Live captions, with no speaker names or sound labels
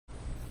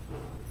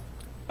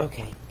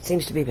Okay,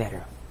 seems to be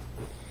better.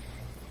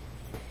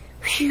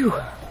 Phew.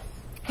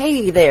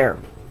 Hey there.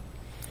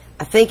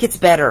 I think it's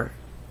better.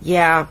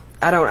 Yeah,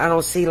 I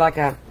don't see like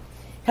a...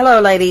 Hello,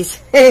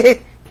 ladies.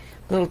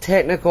 Little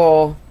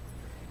technical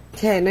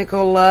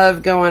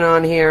love going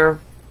on here.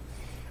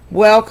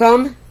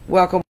 Welcome.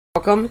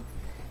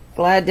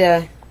 Glad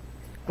to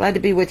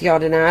be with y'all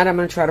tonight. I'm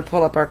going to try to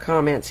pull up our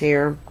comments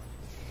here.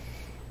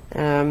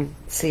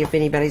 See if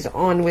anybody's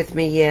on with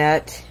me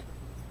yet.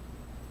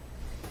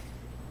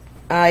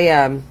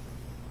 Oh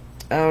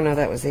no,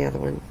 that was the other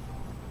one.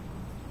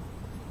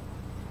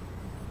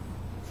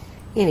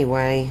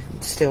 Anyway,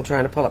 I'm still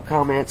trying to pull up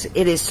comments.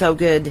 It is so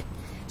good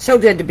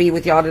to be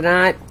with y'all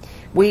tonight.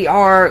 We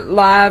are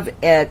live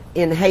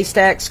in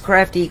Haystack's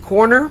Crafty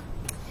Corner.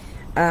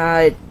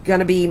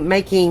 Gonna be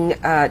making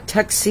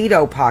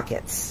tuxedo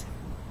pockets,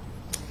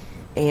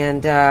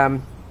 and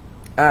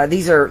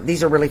these are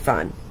really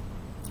fun.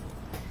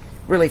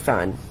 Really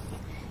fun.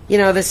 You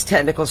know, this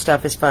technical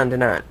stuff is fun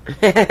tonight.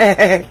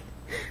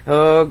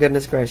 Oh,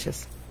 goodness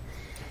gracious.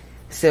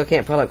 Still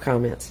can't pull up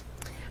comments.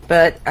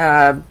 But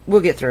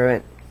we'll get through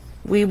it.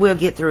 We will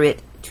get through it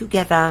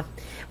together.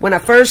 When I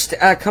first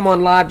come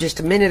on live just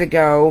a minute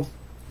ago,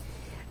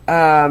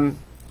 I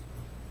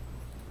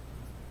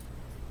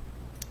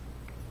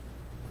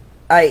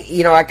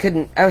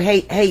couldn't. Oh,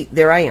 hey,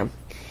 there I am.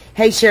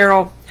 Hey,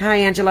 Cheryl. Hi,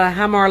 Angela.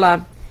 Hi,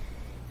 Marla.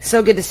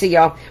 So good to see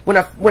y'all.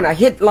 When I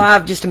hit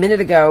live just a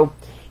minute ago,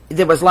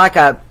 there was like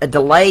a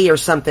delay or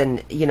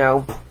something, you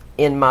know,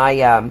 in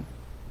my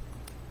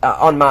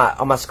on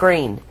my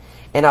screen,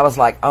 and I was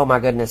like, oh my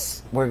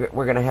goodness, we're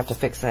gonna have to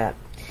fix that.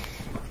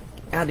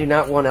 I do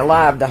not want to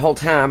live the whole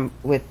time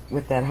with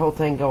that whole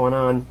thing going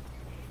on.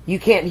 You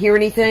can't hear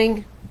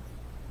anything?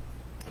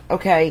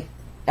 Okay,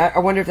 I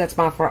wonder if that's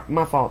my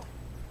fault.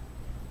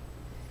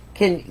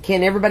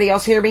 Can everybody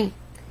else hear me?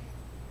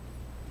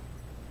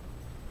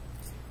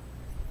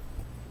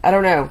 I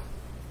don't know.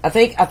 I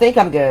think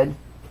I'm good.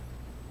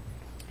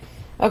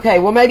 Okay,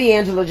 well maybe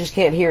Angela just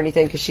can't hear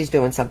anything because she's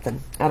doing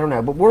something. I don't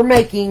know. But we're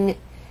making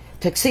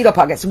tuxedo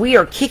pockets. We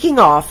are kicking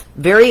off,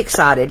 very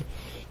excited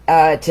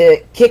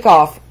to kick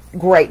off,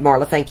 great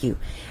Marla, thank you,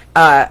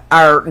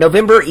 our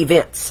November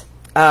events.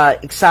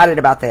 Excited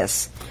about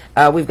this.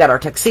 We've got our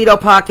tuxedo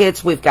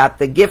pockets. We've got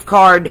the gift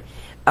card,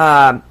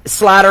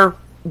 slider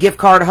gift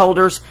card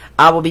holders.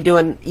 I will be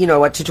doing, you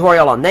know, a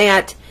tutorial on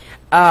that.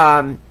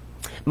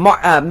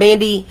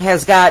 Mandy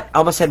has got,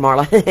 almost said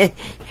Marla.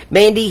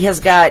 Mandy has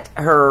got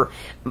her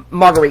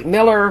Marguerite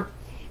Miller.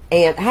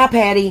 And hi,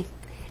 Patty.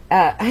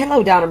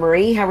 Hello, Donna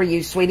Marie. How are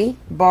you, sweetie?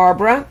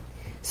 Barbara.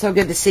 So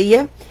good to see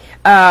you.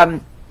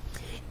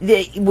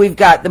 We've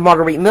got the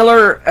Marguerite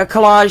Miller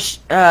collage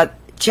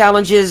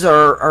challenges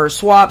or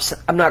swaps.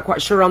 I'm not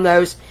quite sure on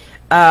those.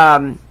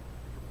 The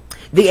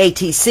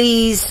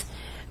ATCs.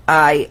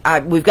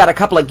 We've got a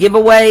couple of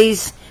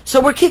giveaways.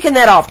 So we're kicking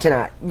that off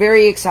tonight.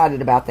 Very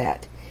excited about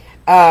that.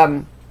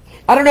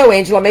 I don't know,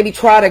 Angela, maybe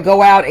try to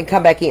go out and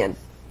come back in.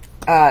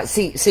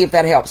 See if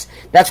that helps.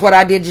 That's what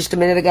I did just a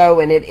minute ago,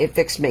 and it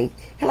fixed me.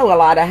 Hello,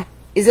 Alida.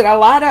 Is it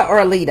Alida or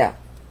Alida?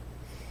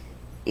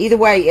 Either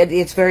way,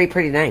 it's a very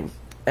pretty name.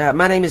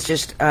 My name is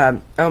just,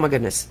 oh my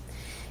goodness.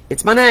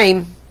 It's my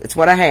name. It's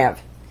what I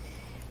have.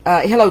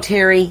 Hello,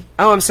 Terry.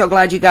 Oh, I'm so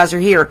glad you guys are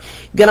here.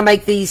 Gonna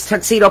make these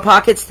tuxedo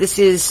pockets. This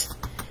is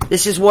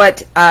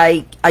what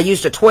I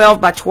used a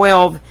 12 by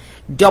 12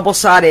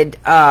 double-sided,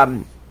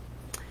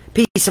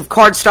 piece of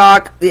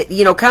cardstock,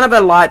 you know, kind of a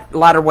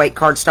lighter weight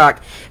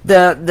cardstock.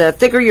 The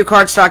thicker your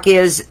cardstock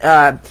is,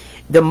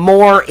 the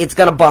more it's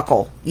going to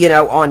buckle, you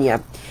know, on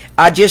you.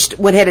 I just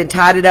went ahead and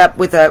tied it up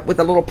with a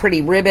little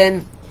pretty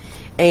ribbon.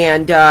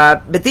 And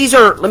but these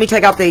are, let me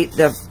take out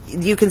the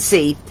you can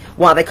see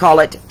why they call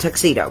it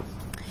tuxedo.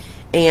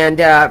 And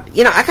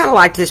you know, I kind of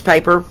liked this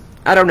paper.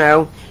 I don't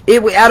know,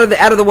 out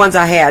of the ones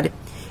I had,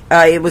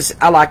 I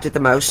liked it the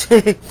most.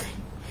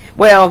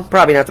 Well,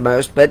 probably not the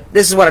most, but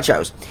this is what I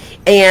chose.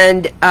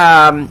 And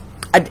I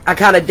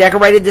kind of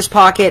decorated this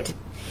pocket.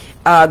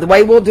 The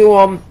way we'll do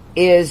them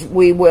is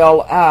we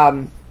will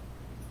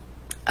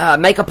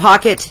make a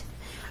pocket.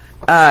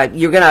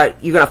 You're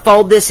gonna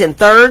fold this in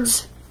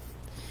thirds.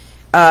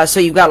 So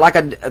you've got like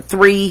a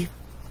three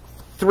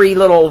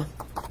little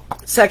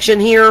section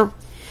here.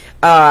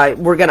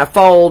 We're gonna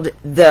fold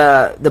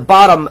the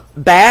bottom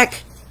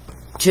back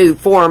to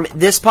form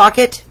this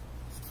pocket.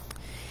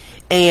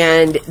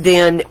 And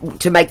then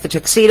to make the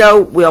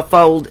tuxedo, we'll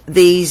fold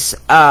these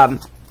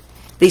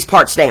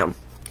parts down.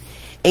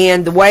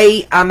 And the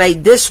way I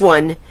made this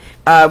one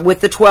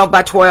with the 12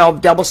 by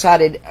 12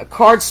 double-sided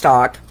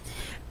cardstock,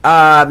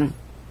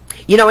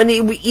 you know, and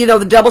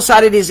the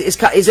double-sided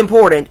is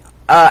important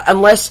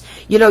unless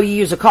you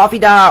use a coffee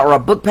die or a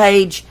book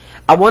page.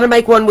 I want to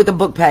make one with a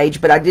book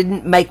page, but I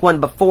didn't make one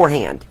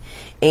beforehand,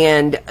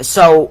 and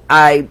so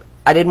I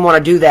didn't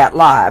want to do that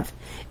live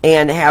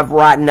and have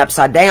writing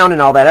upside down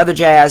and all that other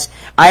jazz.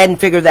 I hadn't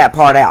figured that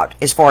part out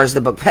as far as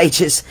the book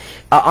pages,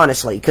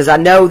 honestly, because I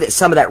know that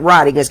some of that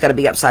writing is going to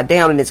be upside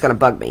down and it's going to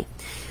bug me.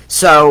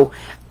 So,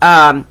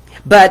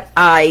 but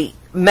I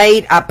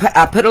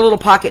I put a little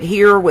pocket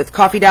here with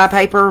coffee dye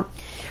paper,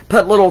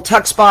 put little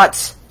tuck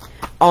spots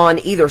on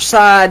either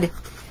side,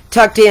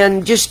 tucked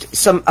in just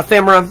some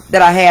ephemera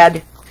that I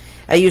had.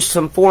 I used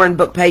some foreign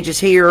book pages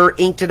here,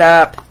 inked it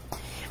up,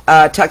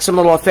 tucked some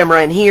little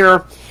ephemera in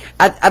here.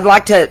 I'd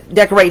like to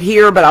decorate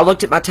here, but I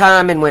looked at my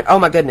time and went, oh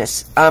my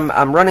goodness,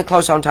 I'm running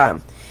close on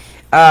time.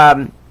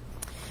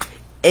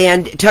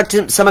 And tucked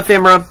in some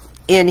ephemera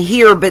in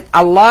here, but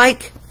I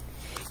like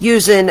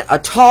using a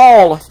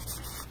tall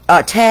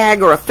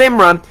tag or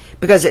ephemera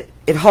because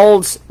it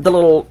holds the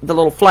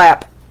little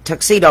flap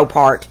tuxedo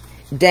part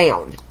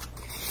down.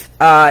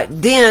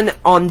 Then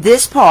on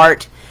this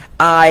part,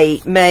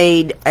 I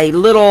made a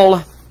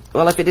little,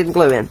 well, if it didn't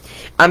glue in,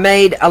 I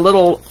made a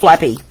little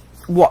flappy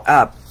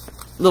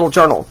little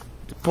journal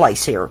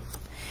place here,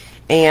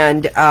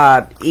 and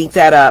inked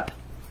that up,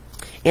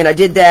 and I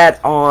did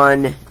that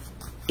on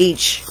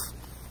each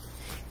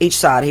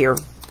side here.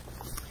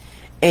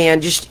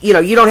 And just, you know,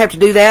 you don't have to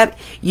do that.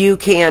 You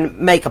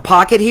can make a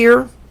pocket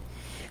here,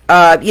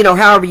 you know,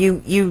 however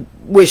you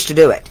wish to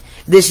do it.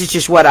 This is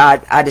just what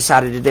I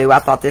decided to do. I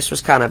thought this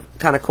was kind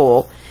of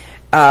cool.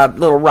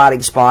 Little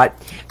writing spot.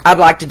 I'd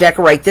like to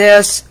decorate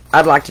this.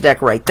 I'd like to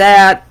decorate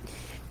that.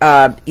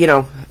 You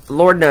know,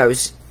 Lord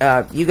knows,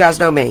 you guys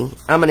know me.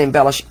 I'm going to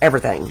embellish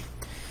everything.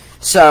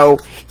 So,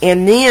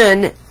 and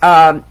then,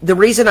 the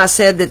reason I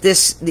said that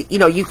this, you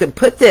know, you could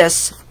put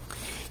this,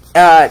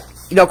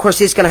 you know, of course,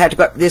 it's going to have to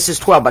go, this is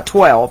 12 by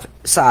 12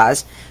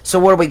 size. So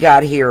what do we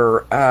got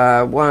here?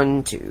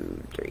 1,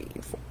 2, 3,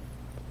 4,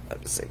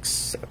 5, 6,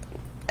 7,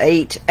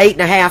 8,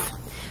 8.5.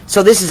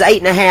 So this is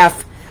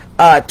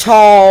 8.5,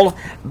 tall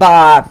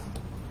by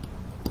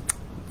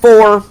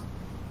 4. What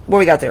do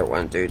we got there?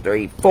 1, 2,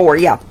 3, 4.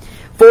 Yeah.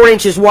 4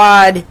 inches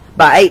wide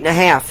by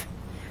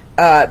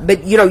 8.5.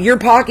 But, you know, your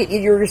pocket,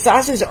 your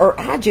sizes are,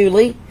 hi,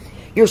 Julie,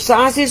 your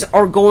sizes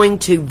are going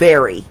to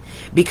vary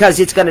because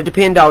it's going to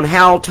depend on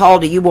how tall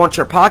do you want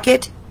your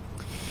pocket.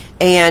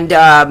 And did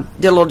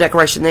a little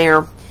decoration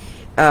there with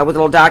a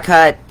little die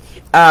cut.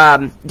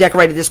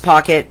 Decorated this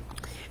pocket.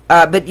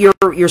 But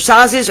your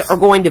sizes are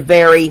going to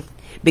vary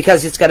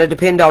because it's going to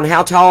depend on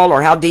how tall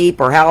or how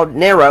deep or how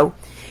narrow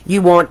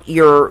you want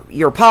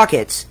your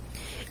pockets.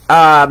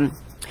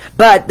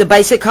 But the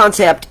basic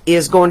concept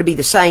is going to be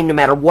the same no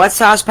matter what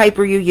size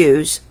paper you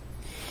use.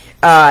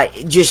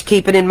 Just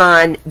keeping in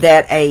mind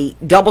that a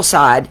double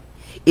side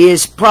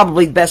is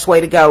probably the best way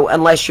to go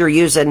unless you're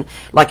using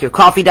like your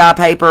coffee dye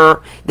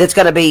paper that's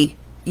going to be,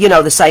 you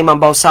know, the same on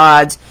both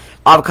sides.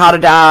 Avocado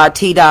dye,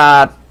 tea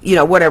dye, you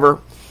know, whatever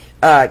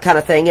kind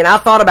of thing. And I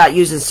thought about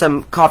using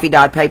some coffee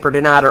dyed paper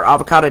tonight or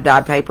avocado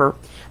dyed paper.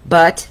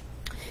 But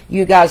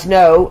you guys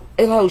know,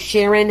 hello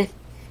Sharon,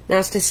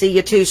 nice to see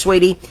you too,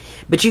 sweetie.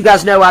 But you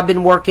guys know I've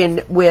been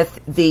working with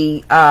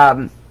the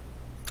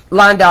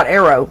Line Dot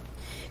Arrow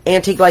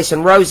Antique Lace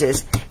and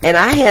Roses, and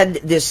I had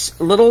this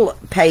little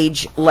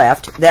page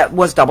left that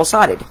was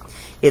double-sided.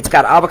 It's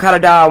got avocado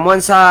dye on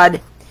one side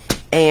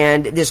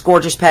and this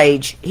gorgeous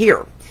page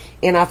here.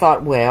 And I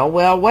thought,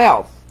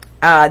 well,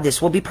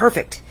 this will be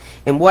perfect.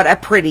 And what a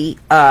pretty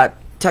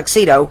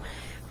tuxedo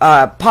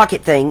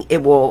pocket thing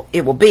it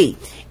will be.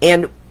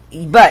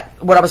 But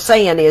what I was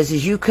saying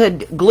is you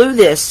could glue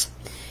this,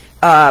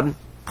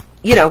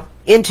 you know,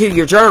 into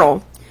your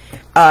journal.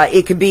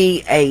 It could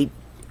be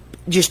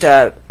just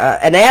an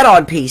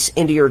add-on piece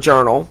into your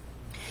journal.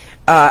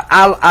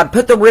 I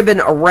put the ribbon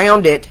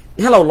around it.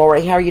 Hello,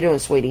 Lori. How are you doing,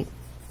 sweetie?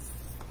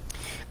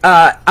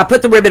 I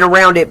put the ribbon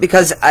around it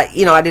because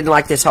you know, I didn't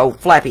like this whole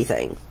flappy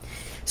thing.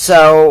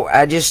 So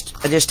I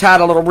just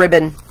tied a little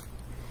ribbon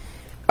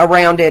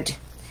around it,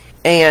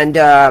 and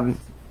that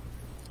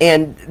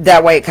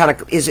way it kind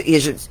of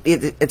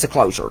it's a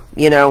closure,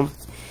 you know.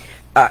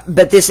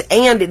 But this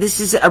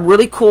is a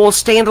really cool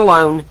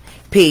standalone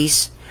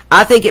piece.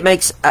 I think it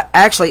makes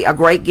actually a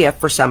great gift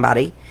for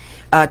somebody.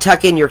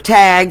 Tuck in your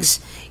tags,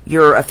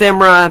 your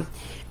ephemera,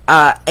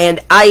 and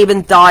I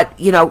even thought,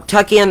 you know,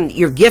 tuck in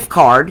your gift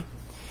card,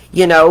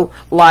 you know,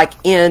 like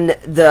in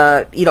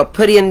the, you know,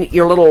 put in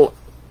your little,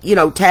 you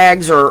know,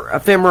 tags or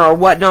ephemera or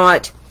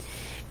whatnot,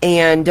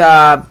 and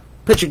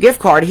put your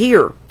gift card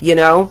here, you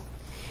know.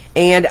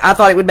 And I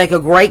thought it would make a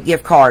great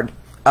gift card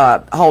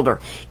holder.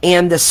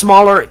 And the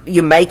smaller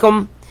you make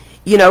them,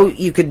 you know,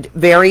 you could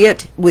vary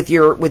it with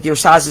your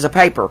sizes of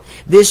paper.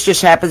 This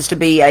just happens to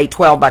be a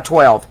 12 by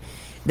 12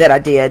 that I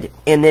did,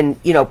 and then,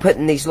 you know,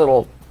 putting these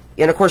little,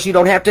 and of course you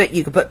don't have to,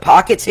 you can put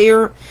pockets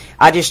here.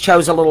 I just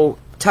chose a little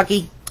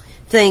tucky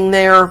thing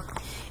there,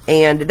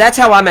 and that's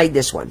how I made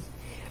this one.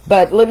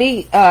 But let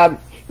me, well,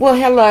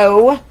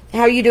 hello,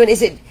 how are you doing?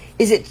 Is it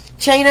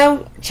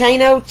Chano?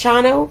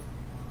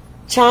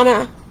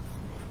 Chana?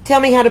 Tell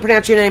me how to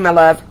pronounce your name, my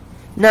love.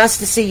 Nice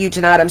to see you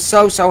tonight. I'm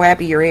so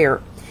happy you're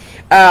here.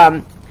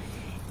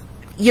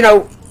 You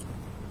know,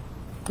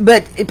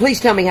 but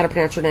please tell me how to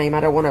pronounce your name. I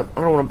don't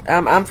want to,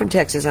 I'm from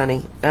Texas,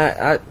 honey.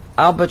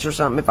 I'll butcher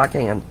something if I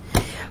can.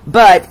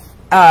 But,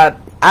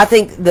 I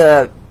think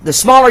the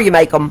smaller you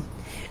make them,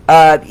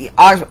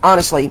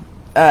 honestly,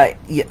 I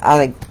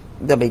think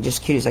they'll be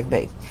just cute as they can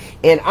be.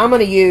 And I'm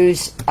going to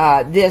use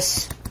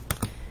this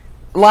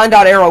line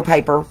dot arrow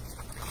paper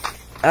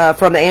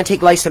from the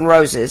Antique Lace and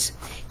Roses,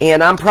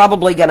 and I'm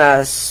probably going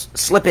to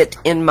slip it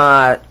in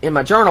my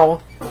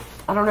journal.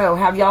 I don't know.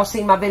 Have y'all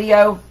seen my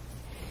video?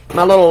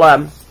 My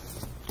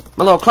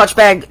little clutch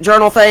bag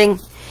journal thing,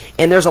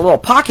 and there's a little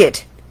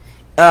pocket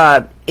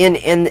in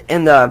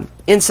the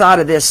inside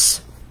of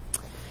this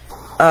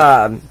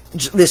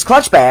this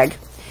clutch bag,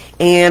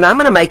 and I'm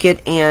going to make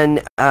it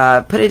and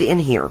put it in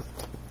here,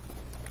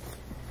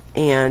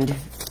 and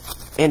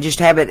just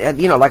have it,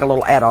 you know, like a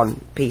little add-on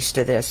piece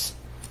to this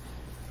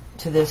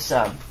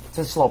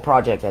little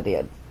project I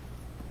did.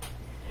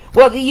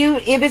 Well,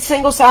 if it's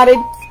single-sided,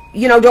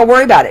 you know, don't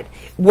worry about it.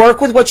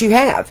 Work with what you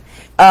have.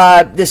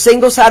 The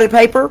single-sided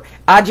paper,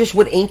 I just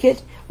would ink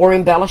it or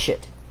embellish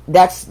it.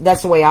 That's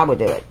the way I would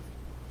do it.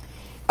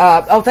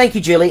 Oh, thank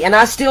you, Julie. And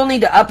I still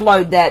need to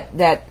upload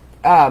that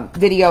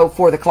video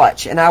for the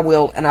clutch, and I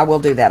will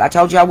do that. I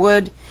told you I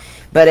would,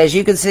 but as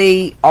you can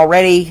see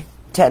already,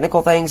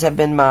 technical things have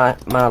been my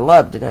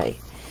love today.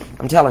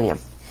 I'm telling you,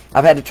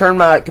 I've had to turn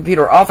my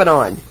computer off and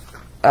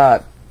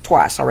on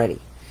twice already.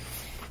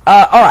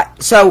 All right,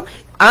 so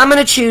I'm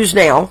going to choose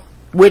now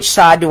which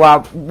side do I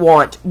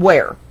want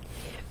where.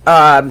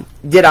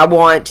 Did I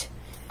want,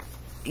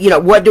 you know,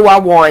 what do I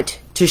want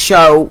to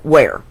show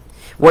where?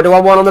 What do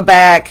I want on the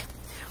back?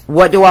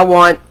 What do I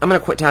want? I'm going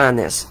to quit tying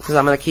this because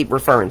I'm going to keep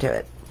referring to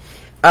it.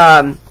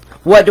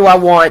 What do I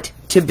want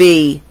to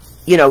be,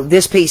 you know,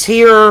 this piece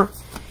here,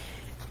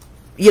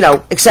 you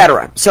know,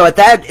 etc. So at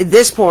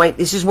this point,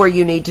 this is where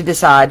you need to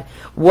decide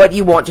what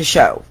you want to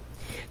show.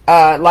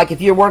 Like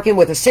if you're working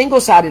with a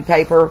single-sided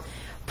paper,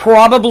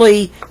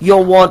 probably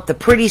you'll want the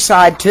pretty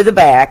side to the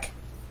back.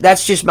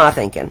 That's just my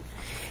thinking.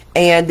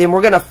 And then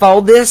we're going to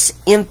fold this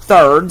in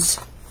thirds.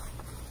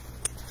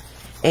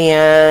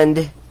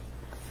 And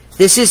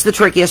this is the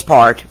trickiest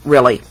part,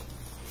 really.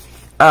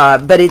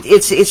 But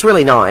it's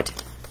really not.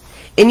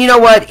 And you know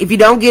what? If you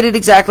don't get it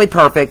exactly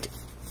perfect,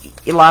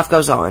 your life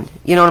goes on.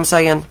 You know what I'm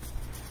saying?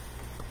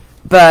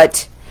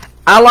 But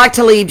I like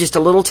to leave just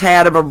a little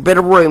tad of a bit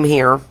of room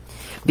here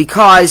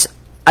because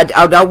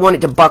I don't want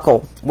it to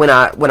buckle when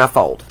I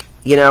fold,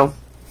 you know?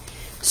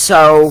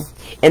 So,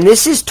 and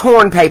this is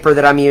torn paper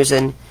that I'm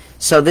using.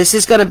 So this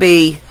is going to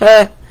be,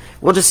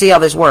 we'll just see how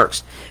this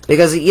works.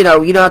 Because, you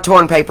know how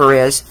torn paper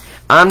is.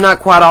 I'm not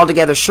quite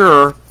altogether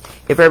sure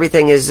if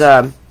everything is,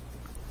 I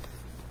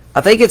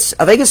think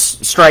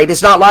it's straight.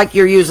 It's not like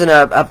you're using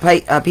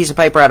a piece of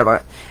paper out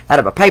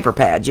of a paper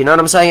pad. You know what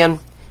I'm saying?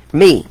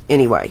 Me,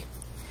 anyway.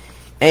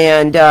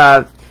 And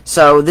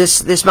so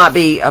this might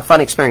be a fun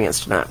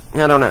experience tonight.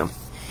 I don't know.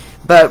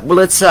 But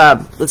let's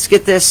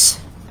get this.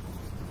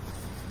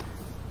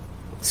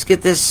 Let's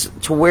get this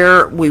to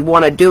where we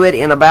want to do it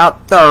in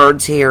about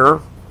thirds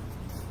here.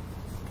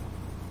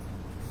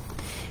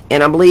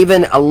 And I'm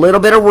leaving a little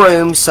bit of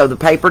room so the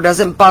paper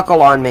doesn't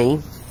buckle on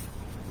me.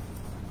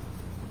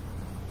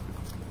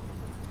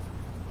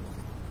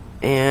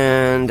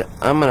 And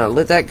I'm going to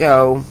let that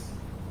go.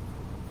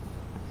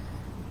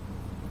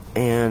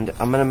 And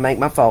I'm going to make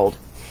my fold.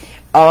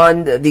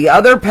 On the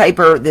other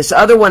paper, this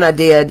other one I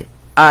did,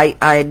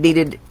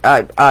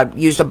 I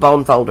used a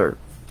bone folder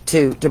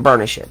to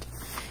burnish it.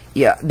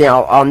 Yeah.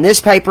 Now on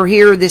this paper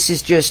here, this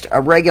is just a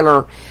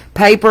regular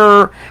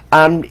paper.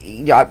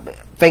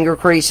 Finger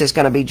crease is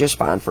going to be just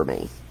fine for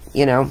me.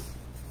 You know.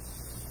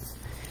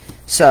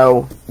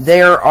 So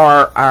there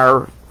are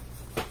our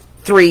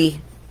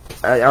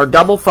our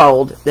double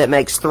fold that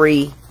makes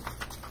three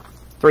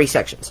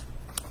sections.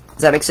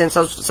 Does that make sense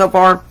so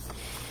far?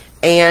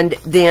 And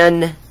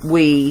then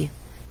we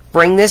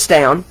bring this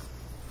down.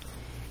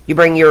 You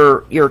bring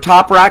your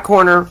top right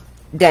corner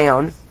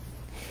down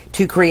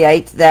to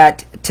create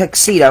that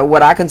tuxedo,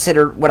 what I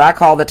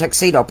call the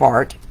tuxedo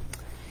part.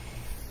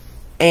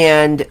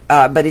 And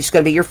but it's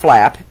going to be your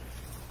flap.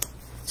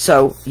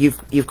 So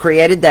you've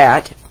created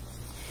that,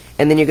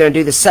 and then you're going to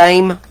do the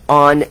same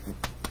on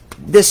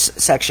this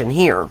section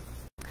here,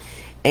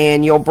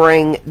 and you'll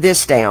bring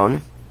this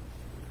down,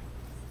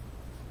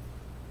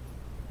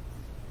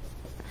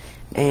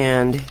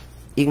 and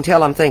you can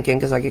tell I'm thinking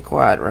because I get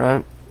quiet,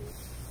 right?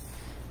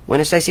 When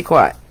is Stacy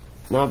quiet?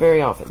 Not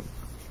very often.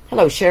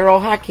 Hello,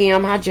 Cheryl. Hi,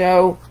 Kim. Hi,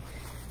 Joe.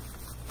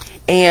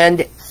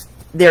 And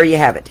there you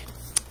have it.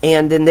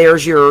 And then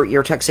there's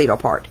your tuxedo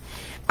part.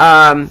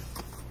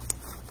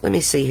 Let me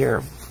see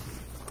here.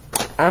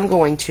 I'm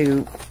going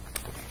to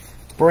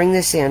bring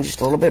this in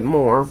just a little bit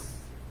more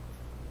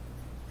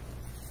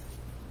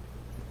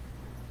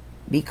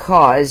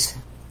because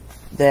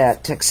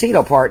that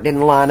tuxedo part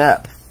didn't line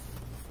up.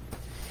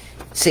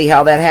 See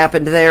how that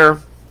happened there?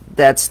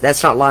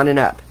 That's not lining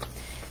up.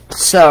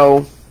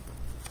 So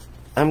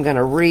I'm going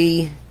to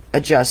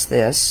readjust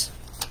this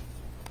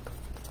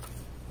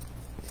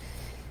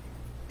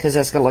because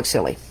that's going to look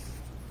silly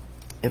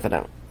if I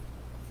don't.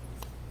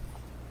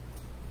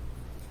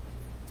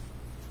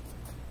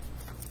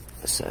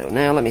 So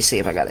now let me see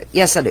if I got it.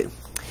 Yes, I do.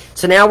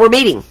 So now we're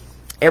meeting.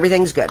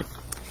 Everything's good.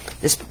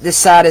 This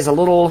side is a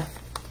little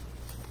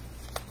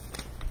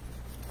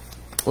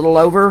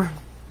over.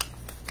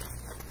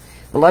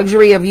 The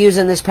luxury of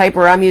using this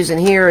paper I'm using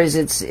here is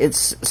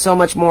it's so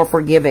much more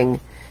forgiving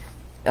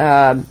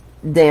than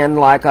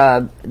like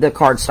the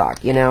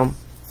cardstock, you know.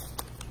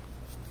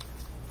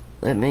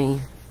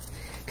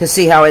 Because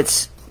see how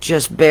it's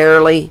just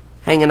barely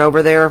hanging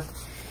over there?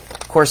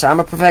 Of course,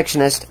 I'm a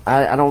perfectionist.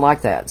 I don't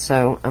like that,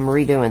 so I'm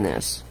redoing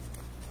this.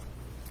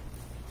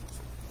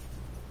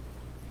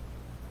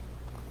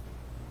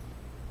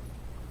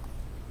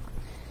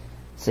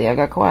 See, I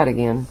got quiet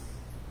again.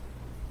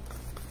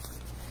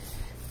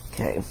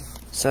 Okay,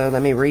 so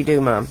let me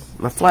redo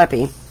my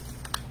flappy.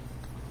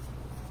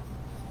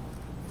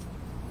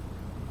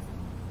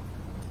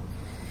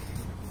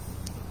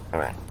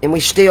 Alright, and we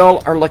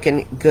still are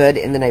looking good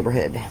in the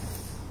neighborhood.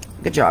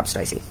 Good job,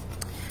 Stacy.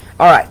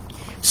 Alright,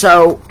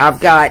 so I've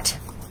got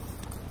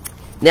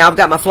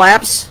my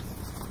flaps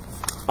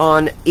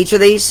on each of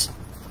these.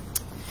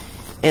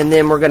 And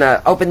then we're going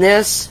to open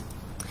this.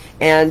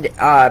 And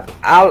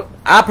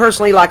I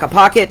personally like a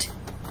pocket,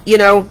 you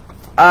know,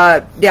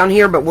 down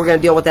here, but we're going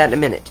to deal with that in a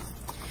minute.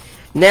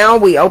 Now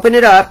we open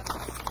it up,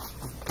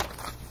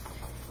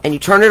 and you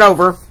turn it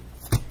over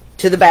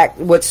to the back,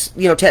 what's,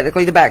 you know,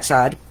 technically the back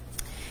side,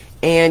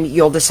 and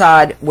you'll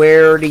decide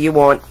where do you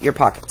want your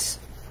pockets.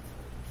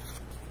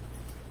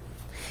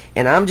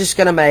 And I'm just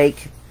going to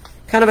make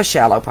kind of a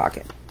shallow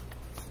pocket,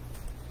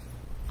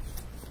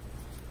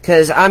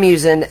 because I'm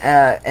using it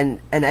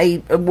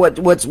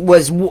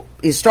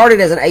started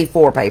as an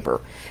A4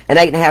 paper, an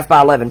 8.5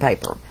 by 11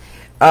 paper.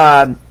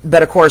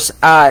 But of course,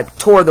 I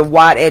tore the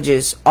white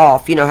edges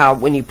off. You know how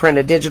when you print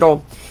a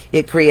digital,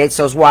 it creates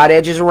those white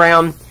edges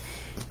around,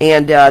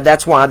 and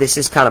that's why this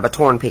is kind of a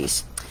torn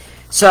piece.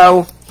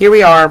 So here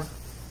we are,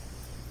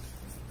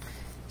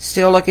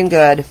 still looking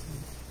good.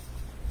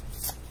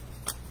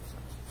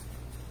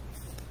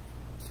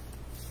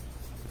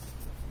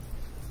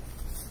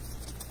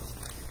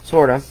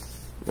 Sorta.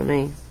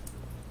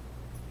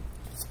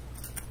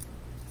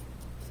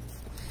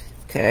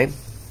 Okay.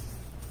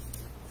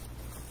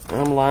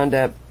 I'm lined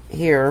up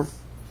here.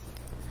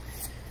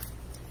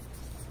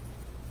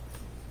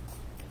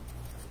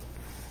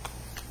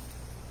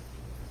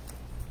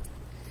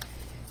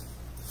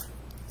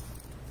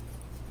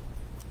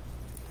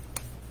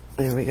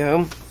 There we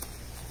go.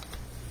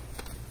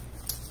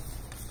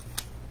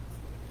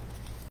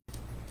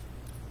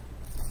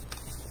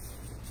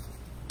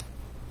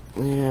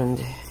 And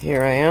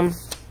here I am.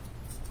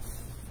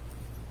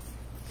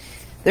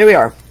 There we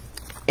are.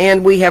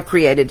 And we have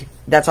created,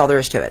 that's all there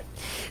is to it.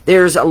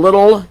 There's a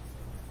little,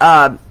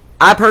 I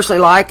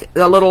personally like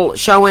a little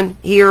showing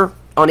here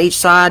on each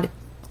side.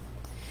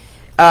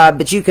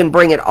 But you can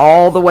bring it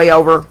all the way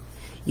over,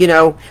 you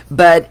know.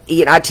 But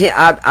you know,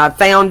 I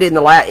found in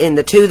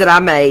the two that I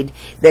made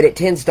that it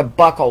tends to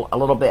buckle a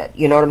little bit.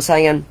 You know what I'm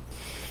saying?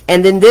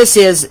 And then this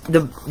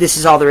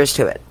is all there is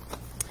to it.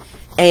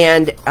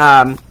 And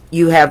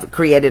you have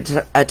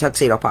created a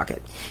tuxedo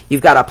pocket.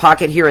 You've got a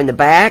pocket here in the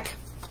back.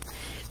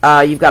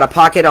 You've got a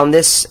pocket on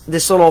this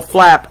little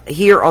flap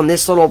here on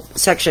this little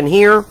section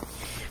here.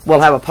 We'll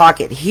have a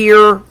pocket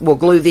here. We'll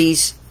glue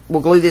this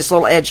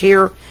little edge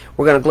here.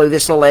 We're going to glue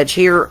this little edge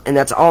here, and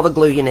that's all the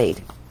glue you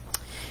need.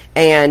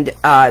 And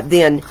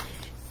then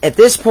at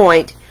this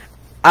point,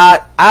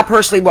 I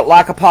personally would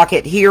like a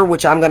pocket here,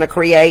 which I'm going to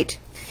create.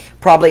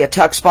 Probably a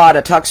tuck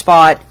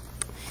spot.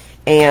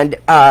 And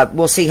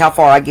we'll see how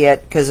far I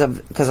get because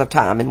of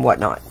time and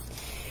whatnot.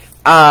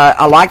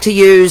 I like to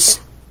use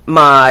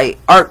my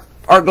art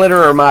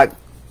glitter or my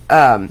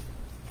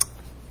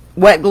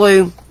wet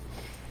glue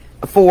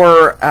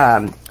for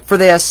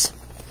this.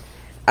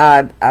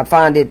 I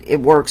find it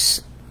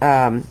works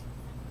a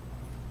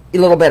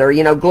little better.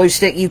 You know, glue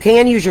stick. You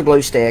can use your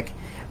glue stick,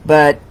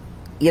 but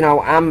you know,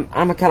 I'm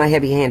a kind of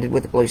heavy-handed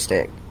with the glue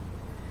stick.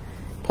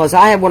 Plus,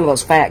 I have one of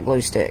those fat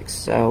glue sticks,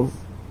 so.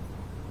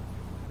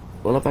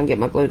 Well, if I can get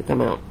my glue to come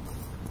out.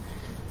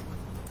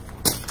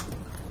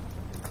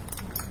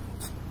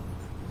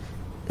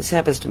 This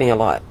happens to me a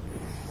lot.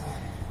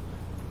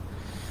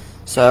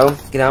 So,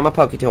 get out my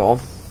pokey tool.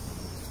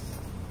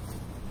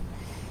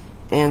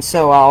 And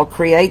so I'll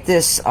create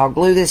this, I'll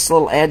glue this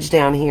little edge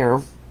down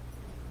here.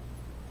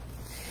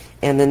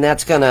 And then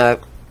that's going to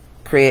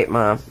create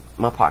my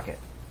pocket.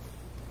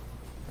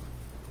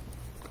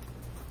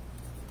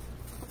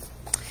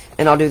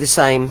 And I'll do the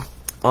same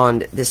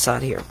on this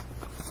side here.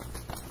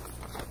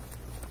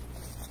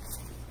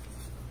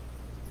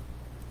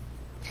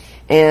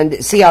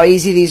 And see how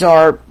easy these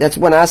are? That's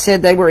when I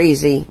said they were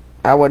easy.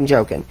 I wasn't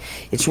joking.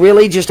 It's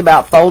really just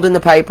about folding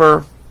the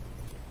paper.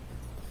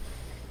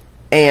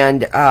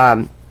 And,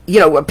 you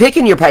know,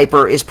 picking your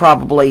paper is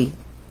probably,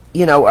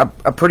 you know,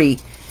 a pretty,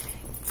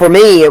 for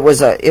me, it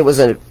was a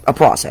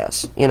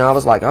process. You know, I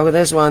was like, oh,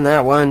 this one,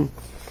 that one.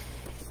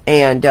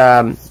 And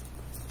I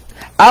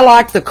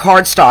like the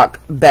cardstock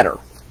better,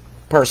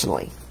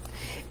 personally.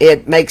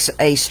 It makes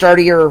a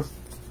sturdier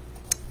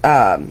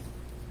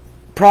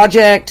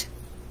project.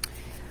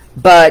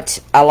 But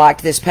I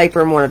liked this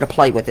paper and wanted to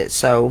play with it,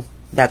 so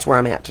that's where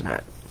I'm at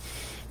tonight.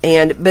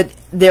 But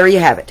there you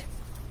have it.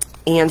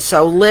 And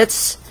so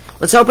let's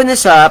open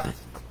this up.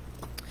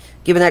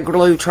 Giving that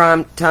glue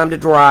time to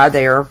dry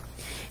there.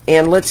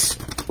 And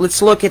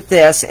let's look at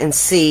this and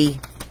see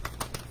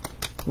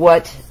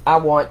what I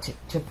want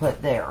to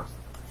put there.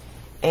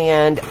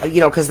 And, you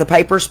know, because the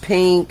paper's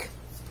pink.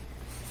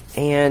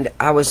 And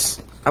I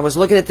was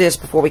looking at this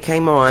before we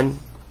came on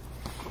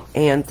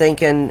and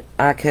thinking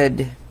I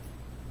could,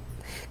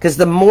 because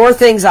the more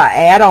things I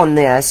add on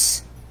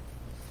this,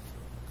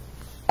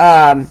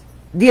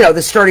 you know,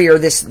 the sturdier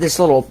this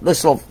little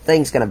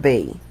thing's going to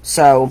be.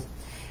 So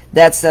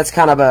that's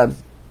kind of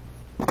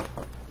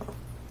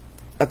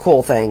a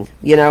cool thing,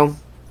 you know.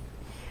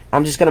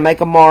 I'm just going to make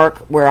a mark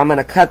where I'm going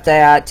to cut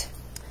that.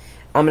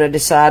 I'm going to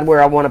decide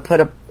where I want to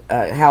put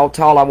how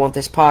tall I want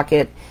this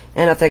pocket,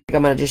 and I think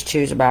I'm going to just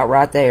choose about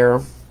right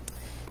there.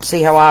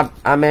 See how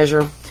I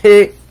measure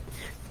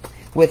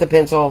with a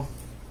pencil.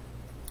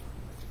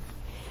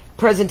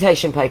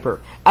 Presentation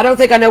paper. I don't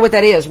think I know what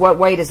that is. What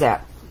weight is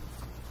that?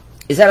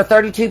 Is that a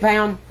 32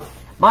 pound?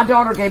 My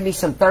daughter gave me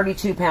some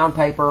 32 pound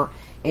paper,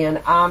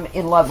 and I'm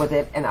in love with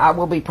it, and I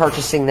will be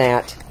purchasing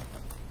that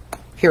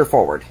here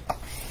forward.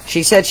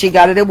 She said she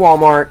got it at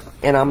Walmart,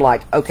 and I'm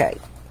like, okay,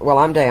 well,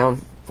 I'm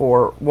down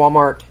for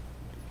Walmart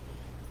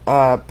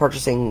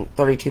purchasing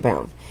 32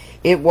 pound.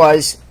 It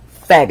was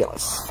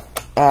fabulous.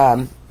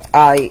 I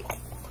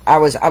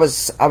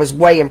was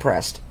way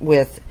impressed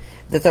with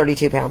the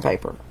 32 pound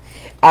paper.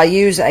 I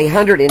use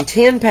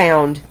 110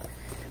 pound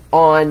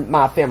on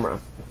my ephemera,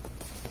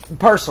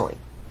 personally.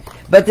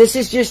 But this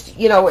is just,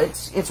 you know,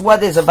 it's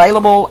what is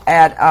available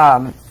at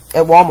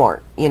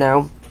Walmart, you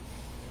know.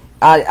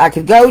 I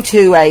could go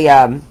to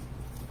a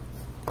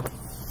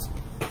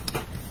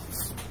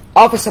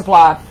office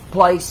supply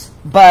place,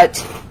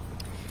 but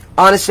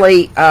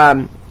honestly,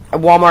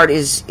 Walmart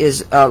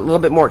is a little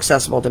bit more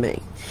accessible to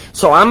me.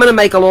 So I'm going to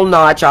make a little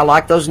notch. I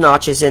like those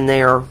notches in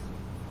there.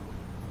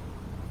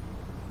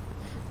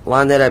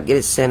 Line that up, get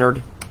it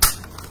centered.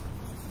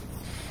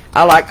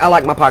 I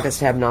like my pockets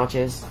to have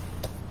notches.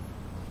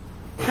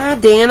 Hi,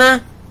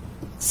 Dana.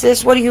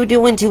 Sis, what are you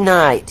doing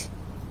tonight?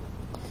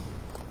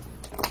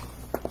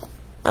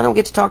 I don't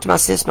get to talk to my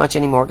sis much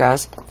anymore,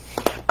 guys.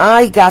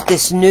 I got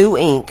this new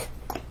ink.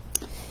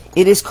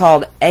 It is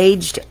called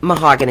Aged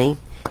Mahogany.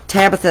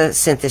 Tabitha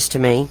sent this to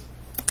me.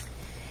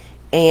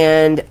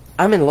 And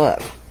I'm in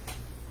love.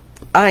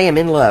 I am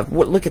in love.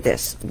 Look at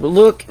this.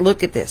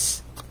 Look at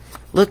this.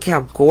 Look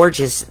how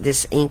gorgeous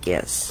this ink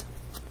is.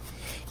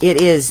 It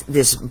is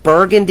this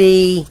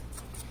burgundy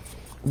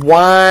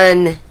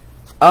wine.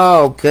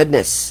 Oh,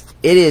 goodness.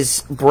 It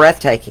is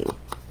breathtaking.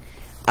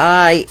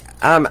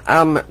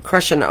 I'm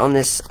crushing on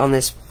this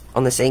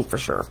ink for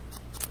sure.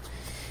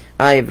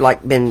 I've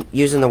like been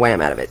using the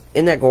wham out of it.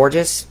 Isn't that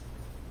gorgeous?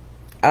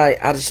 I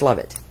just love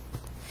it.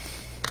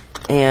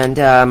 And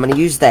I'm going to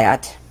use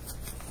that.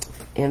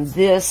 And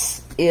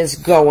this is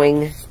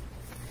going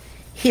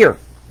here.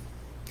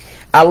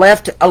 I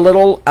left a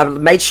little, I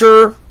made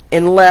sure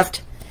and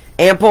left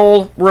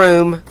ample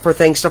room for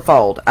things to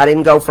fold. I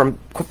didn't go from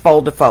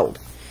fold to fold.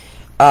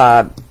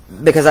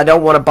 Because I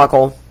don't want to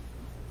buckle.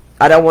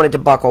 I don't want it to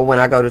buckle when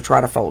I go to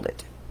try to fold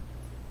it.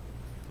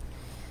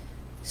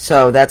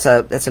 So that's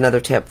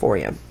another tip for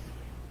you.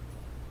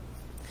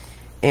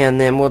 And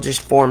then we'll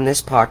just form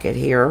this pocket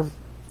here.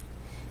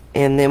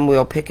 And then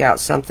we'll pick out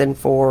something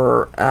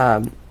for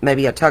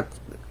maybe a tuck.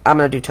 I'm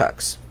going to do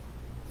tucks.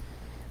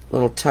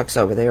 Little tucks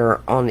over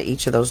there on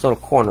each of those little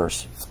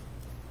corners.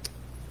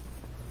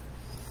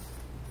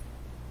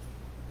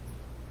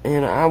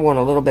 And I want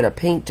a little bit of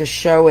pink to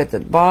show at the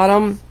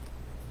bottom.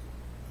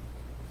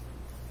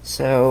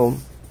 So,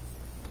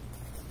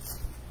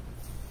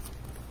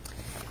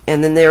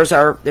 and then there's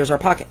our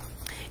pocket.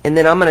 And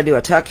then I'm going to do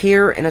a tuck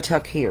here and a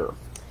tuck here.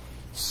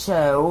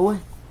 So,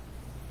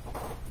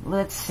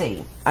 let's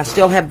see. I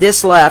still have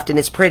this left, and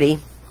it's pretty.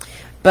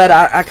 But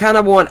I kind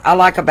of I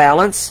like a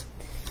balance.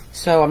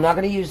 So, I'm not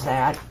going to use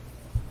that.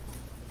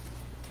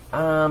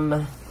 Let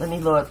me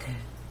look.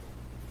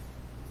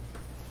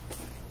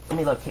 Let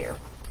me look here.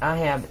 I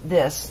have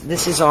this.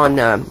 This is on,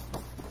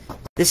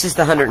 this is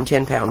the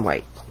 110 pound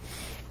weight.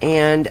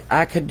 And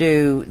I could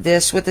do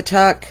this with the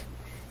tuck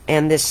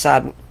and this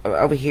side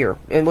over here.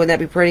 And wouldn't that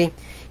be pretty?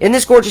 Isn't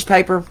this gorgeous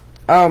paper?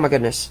 Oh my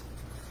goodness.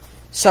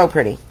 So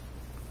pretty.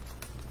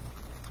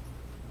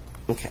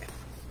 Okay.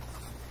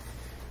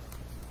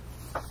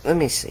 Let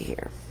me see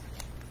here.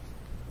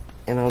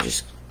 And I'm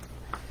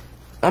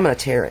going to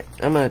tear it.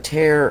 I'm going to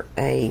tear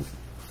a...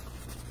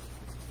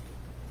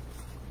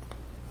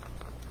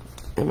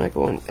 Am I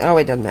going... Oh,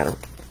 it doesn't matter.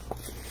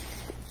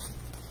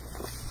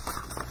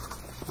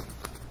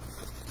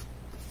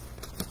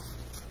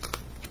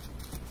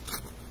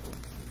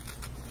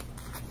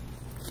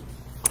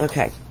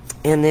 Okay,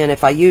 and then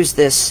if I use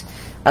this,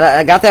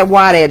 I got that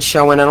white edge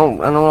showing. I don't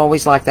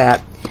always like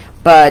that,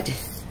 but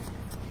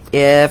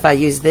if I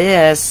use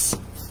this,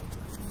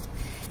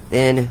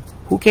 then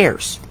who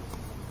cares?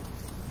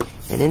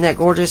 And isn't that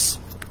gorgeous?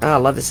 Oh, I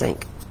love this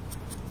ink.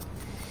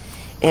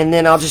 And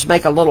then I'll just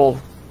make a little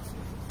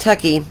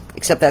tucky,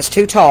 except that's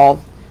too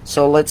tall.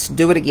 So let's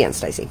do it again,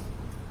 Stacy.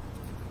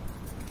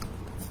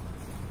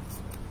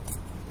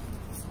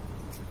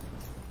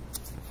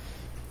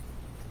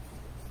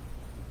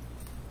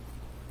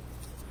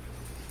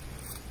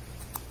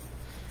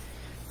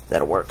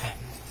 That'll work.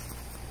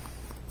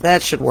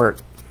 That should work.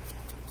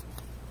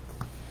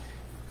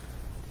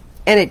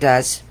 And it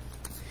does.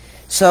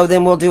 So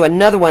then we'll do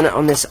another one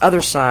on this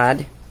other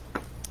side.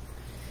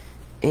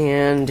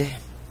 And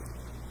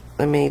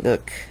let me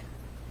look.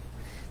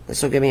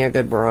 This will give me a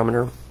good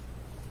barometer.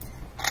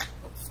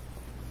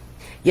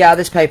 Yeah,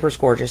 this paper is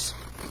gorgeous.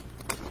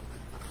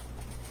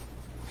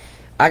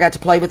 I got to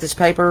play with this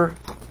paper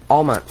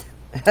all month.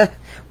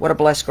 What a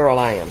blessed girl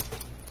I am.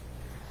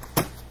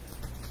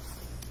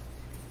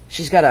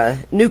 She's got a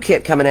new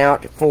kit coming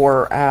out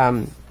for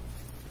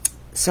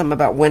something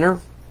about winter.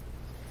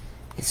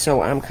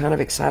 So I'm kind of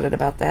excited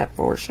about that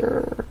for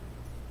sure.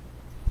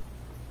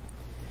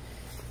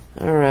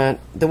 Alright.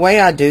 The way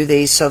I do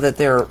these so that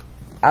they're...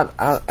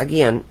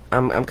 again,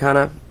 I'm kind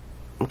of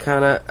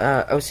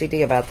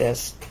OCD about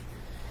this.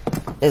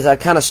 Is I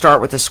kind of start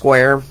with a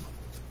square.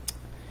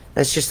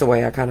 That's just the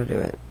way I kind of do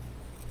it.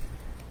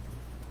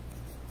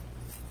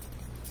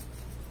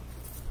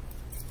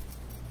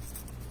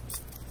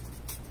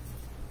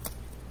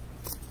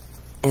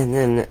 And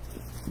then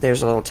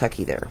there's a little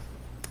tucky there.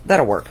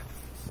 That'll work.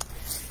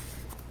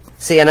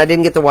 See, and I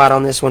didn't get the white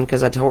on this one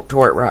because I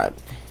tore it right.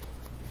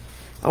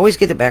 I always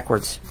get it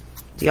backwards.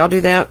 Do y'all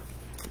do that?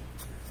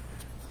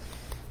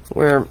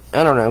 Where,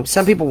 I don't know,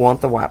 some people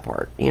want the white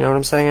part. You know what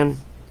I'm saying?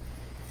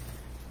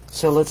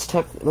 So let's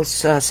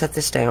set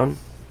this down.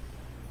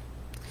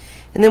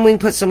 And then we can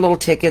put some little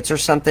tickets or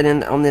something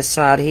in on this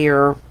side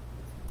here.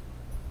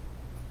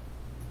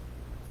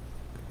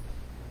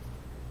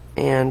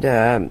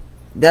 And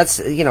that's,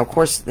 you know, of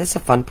course, that's the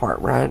fun part,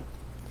 right?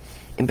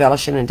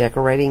 Embellishing and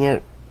decorating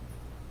it,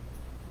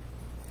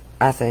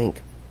 I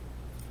think.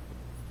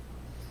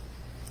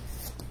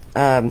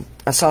 I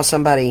saw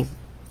somebody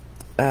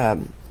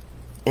in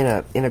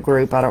a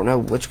group, I don't know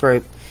which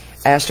group,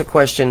 asked a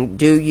question,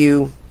 do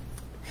you...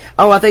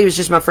 Oh, I think it was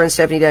just my friend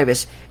Stephanie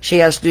Davis.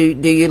 She asked, do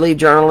you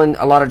leave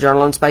a lot of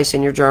journaling space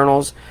in your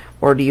journals,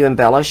 or do you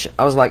embellish?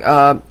 I was like,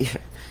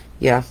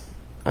 yeah,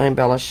 I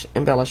embellish.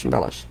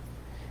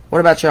 What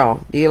about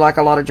y'all? Do you like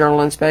a lot of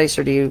journaling space,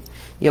 or do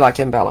you like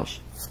to embellish?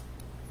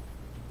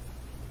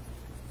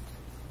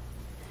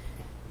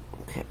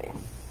 Okay.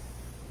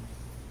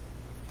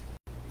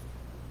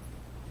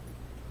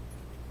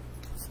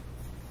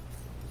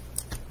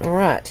 All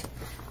right.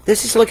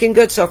 This is looking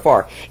good so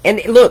far.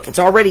 And look, it's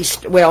already,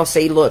 well,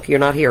 see, look, you're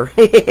not here.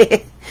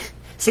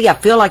 See, I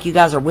feel like you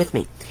guys are with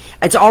me.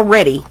 It's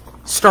already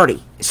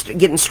sturdy,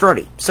 getting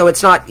sturdy. So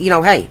it's not, you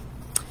know, hey,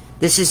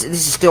 this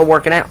is still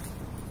working out.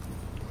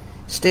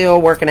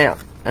 Still working out.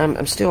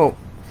 I'm still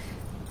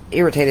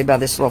irritated by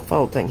this little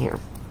fold thing here.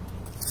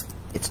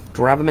 It's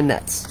driving me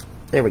nuts.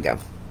 There we go.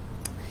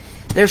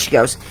 There she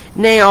goes.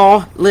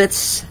 Now,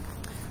 let's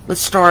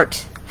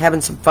start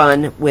having some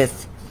fun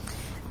with,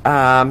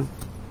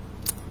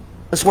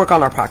 let's work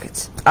on our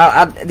pockets.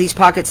 These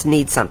pockets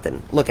need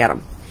something. Look at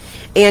them.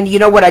 And you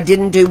know what I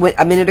didn't do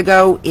a minute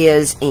ago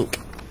is ink.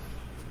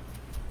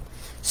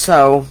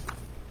 So,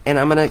 and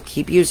I'm going to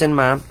keep using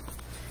my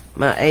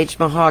aged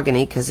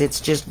mahogany because it's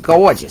just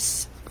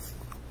gorgeous.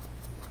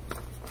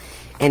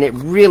 And it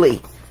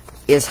really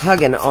is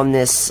hugging on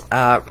this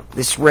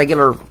this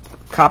regular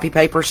copy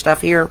paper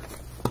stuff here.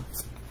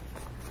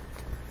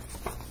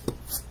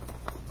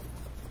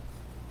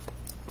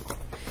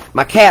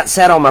 My cat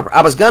sat on my...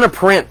 I was going to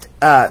print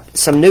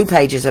some new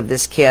pages of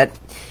this kit,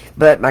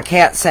 but my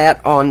cat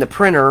sat on the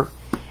printer,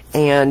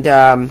 and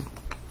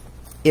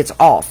it's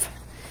off.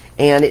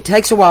 And it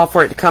takes a while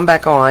for it to come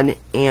back on,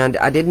 and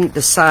I didn't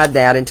decide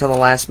that until the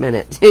last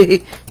minute.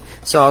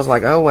 So I was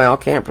like, oh, well,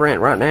 can't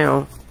print right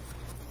now.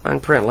 I can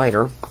print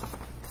later.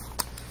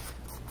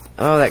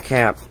 Oh, that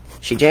cat.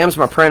 She jams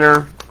my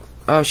printer.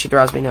 Oh, she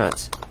drives me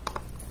nuts.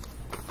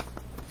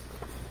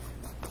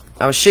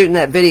 I was shooting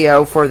that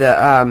video for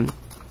the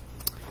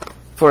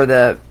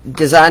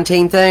design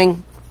team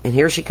thing, and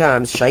here she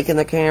comes, shaking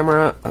the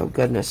camera. Oh,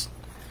 goodness.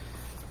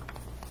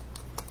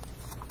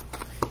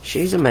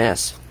 She's a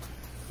mess.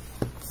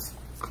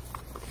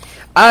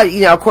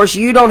 You know, of course,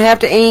 you don't have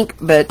to ink,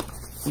 but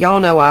y'all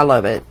know I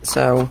love it.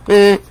 So,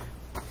 this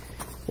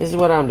is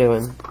what I'm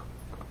doing.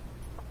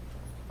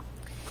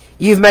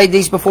 You've made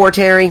these before,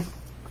 Terry?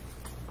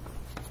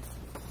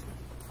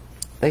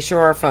 They sure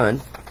are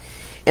fun.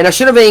 And I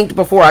should have inked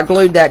before I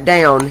glued that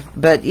down,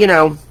 but, you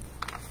know,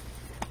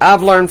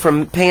 I've learned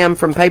from Pam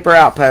from Paper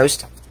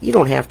Outpost, you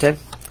don't have to.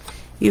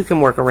 You can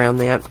work around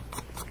that.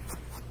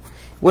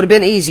 Would have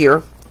been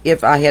easier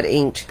if I had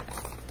inked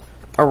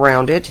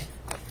around it.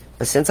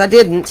 But since I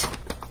didn't,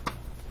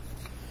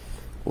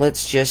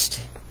 let's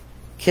just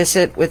kiss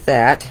it with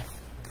that.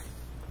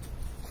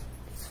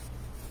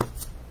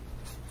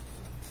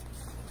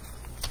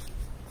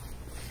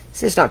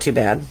 See, it's not too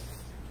bad.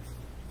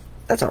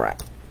 That's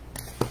alright.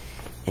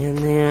 And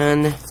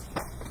then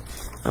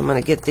I'm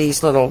going to get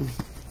these little...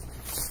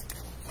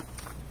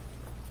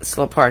 this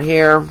little part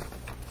here.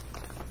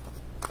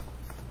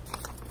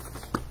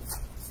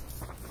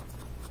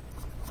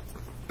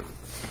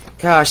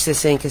 Gosh,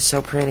 this ink is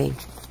so pretty.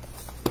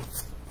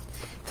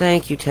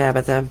 Thank you,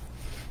 Tabitha.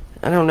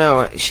 I don't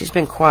know. She's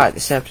been quiet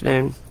this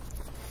afternoon.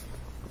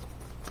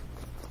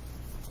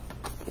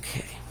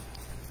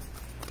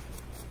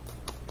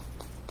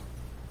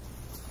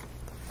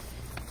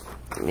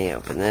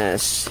 open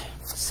this.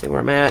 See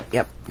where I'm at?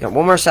 Yep. Got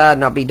one more side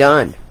and I'll be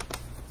done.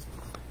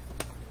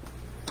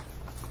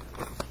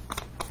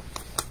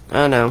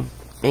 I know.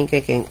 Ink,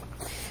 ink, ink.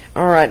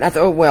 Alright.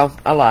 Oh, well,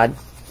 I lied.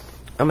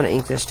 I'm going to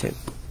ink this too.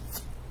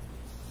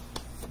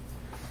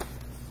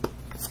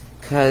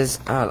 Because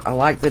I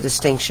like the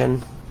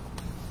distinction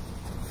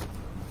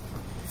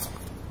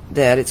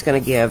that it's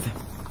going to give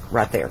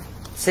right there.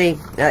 See?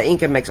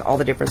 Inking makes all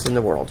the difference in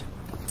the world.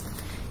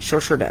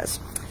 Sure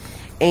does.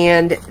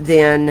 And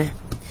then,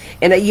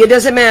 and it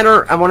doesn't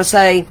matter, I want to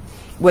say,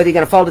 whether you're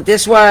going to fold it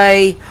this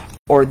way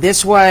or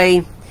this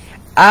way.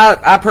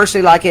 I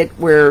personally like it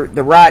where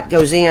the right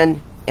goes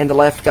in and the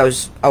left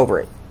goes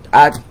over it.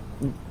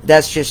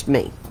 That's just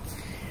me.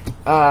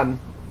 When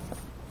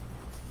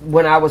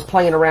I was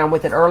playing around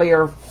with it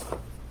earlier,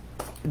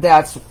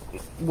 that's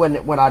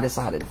when I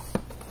decided.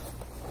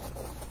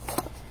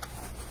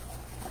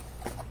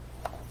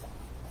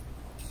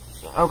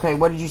 Okay,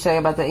 what did you say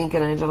about the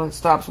inking, Angela? It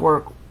stops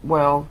work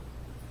well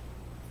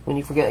when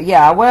you forget.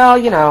 Yeah, well,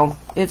 you know,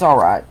 it's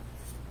alright.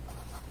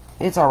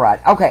 It's alright.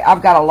 Okay,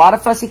 I've got a lot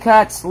of fussy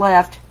cuts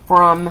left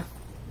from,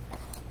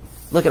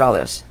 look at all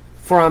this,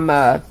 from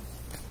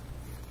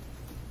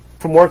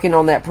working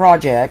on that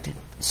project.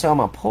 So I'm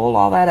going to pull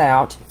all that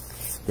out.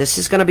 This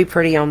is going to be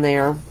pretty on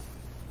there.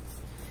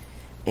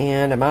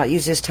 And I might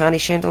use this tiny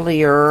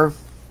chandelier.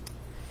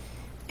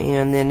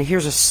 And then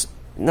here's a,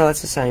 no,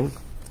 that's the same.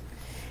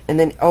 And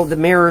then, oh, the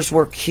mirrors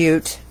were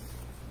cute.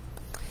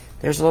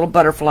 There's a little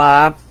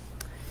butterfly.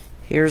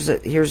 Here's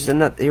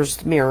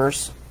the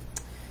mirrors.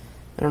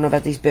 I don't know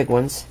about these big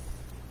ones.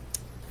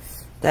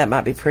 That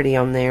might be pretty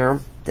on there.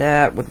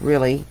 That would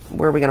really,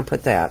 where are we going to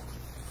put that?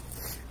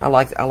 I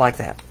like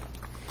that.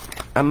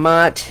 I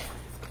might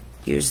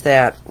use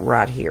that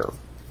right here.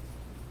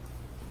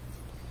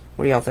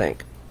 What do y'all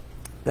think?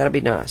 That'll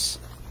be nice.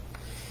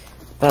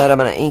 But I'm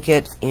going to ink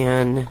it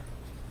in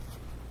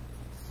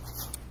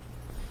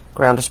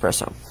ground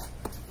espresso.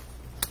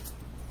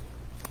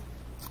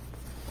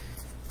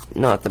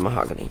 Not the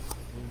mahogany.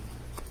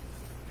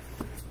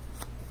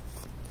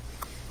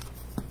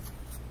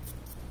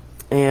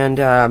 And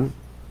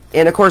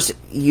of course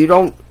you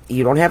don't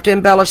have to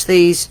embellish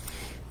these.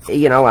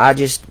 You know,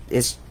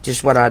 it's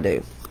just what I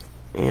do.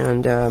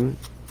 And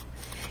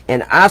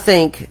I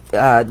think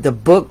the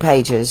book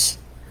pages,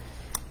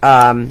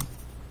 I'm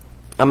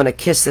going to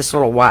kiss this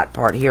little white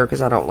part here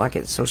because I don't like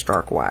it so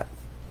stark white.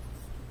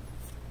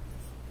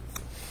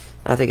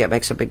 I think it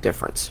makes a big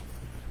difference.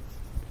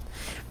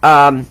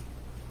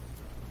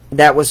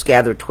 That was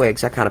gathered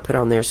twigs I kind of put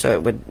on there so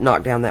it would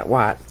knock down that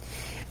white.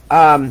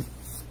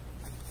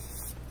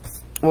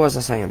 What was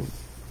I saying?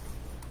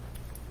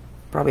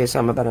 Probably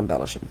something about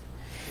embellishing.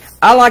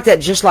 I like that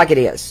just like it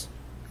is.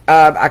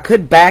 I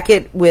could back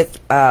it with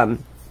a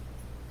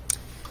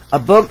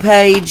book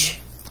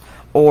page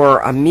or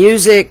a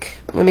music.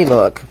 Let me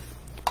look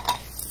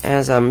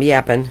as I'm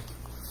yapping.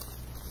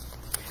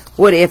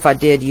 What if I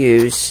did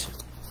use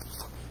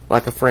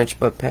like a French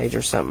book page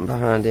or something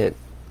behind it?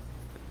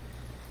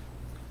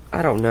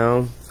 I don't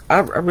know. I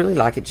really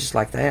like it just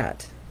like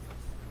that.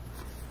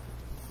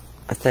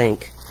 I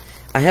think.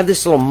 I have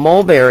this little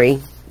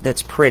mulberry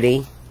that's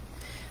pretty.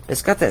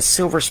 It's got that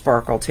silver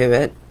sparkle to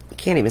it. You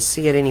can't even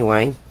see it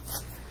anyway.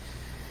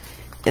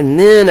 And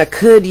then I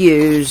could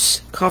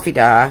use coffee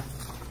dye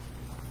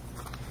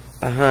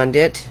behind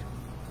it.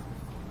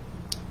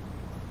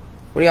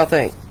 What do y'all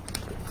think?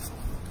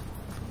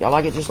 Y'all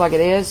like it just like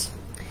it is?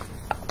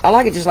 I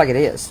like it just like it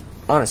is,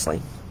 honestly.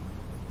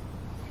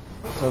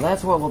 So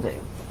that's what we'll do.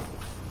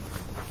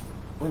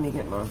 Let me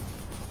get my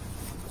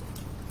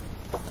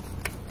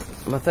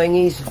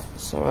thingies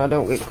so I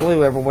don't get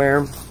glue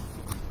everywhere.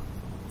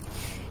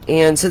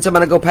 And since I'm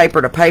going to go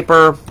paper to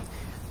paper,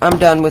 I'm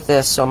done with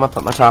this, so I'm going to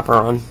put my topper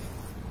on.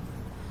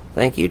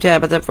 Thank you,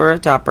 Tabitha, for a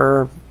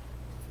topper.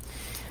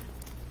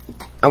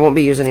 I won't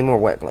be using any more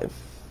wet glue.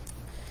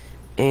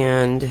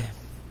 And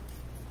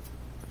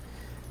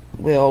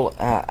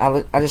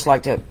I just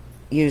like to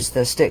use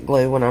the stick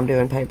glue when I'm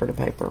doing paper to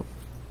paper.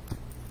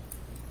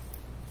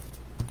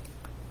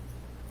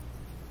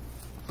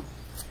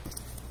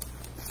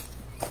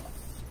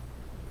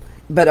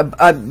 But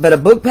a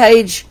book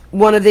page,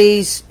 one of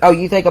these. Oh,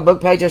 you think a book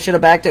page I should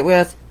have backed it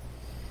with?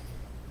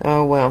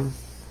 Oh, well.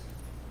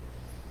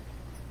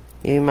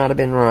 You might have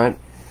been right.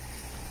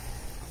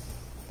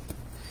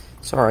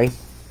 Sorry.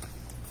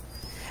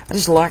 I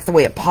just like the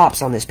way it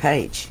pops on this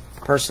page,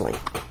 personally.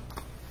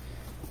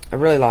 I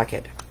really like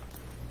it.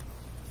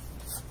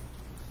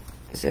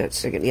 Is it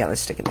sticking? Yeah,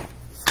 let's stick it down.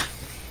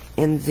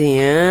 And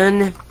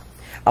then,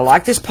 I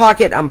like this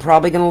pocket. I'm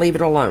probably going to leave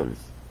it alone.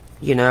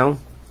 You know?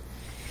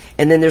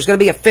 And then there's going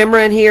to be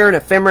ephemera in here and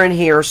ephemera in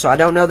here, so I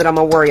don't know that I'm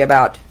going to worry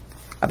about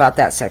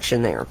that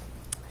section there.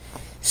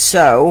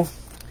 So,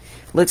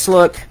 let's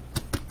look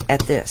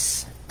at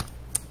this.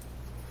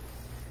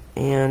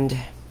 And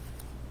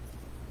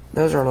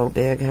those are a little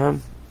big, huh?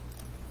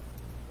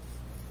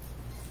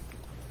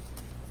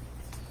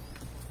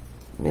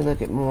 Let me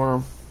look at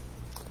more.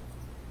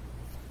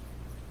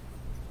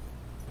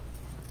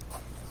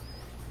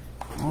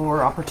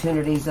 more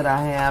opportunities that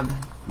I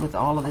have with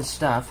all of this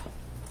stuff.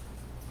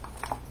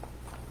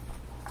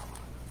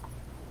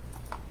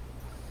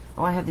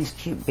 Oh, I have these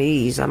cute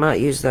bees. I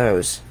might use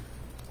those.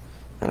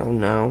 I don't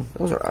know.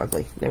 Those are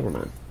ugly. Never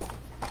mind.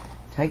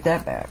 Take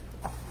that back.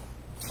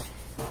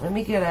 Let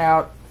me get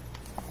out.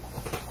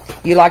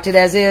 You liked it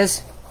as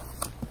is?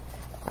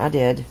 I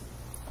did.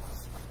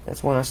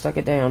 That's when I stuck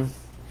it down.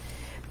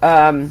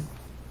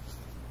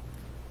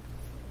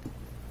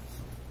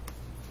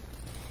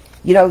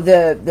 You know,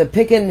 the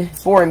picking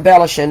for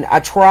embellishing, I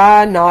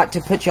try not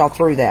to put y'all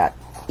through that.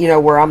 You know,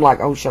 where I'm like,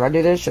 oh, should I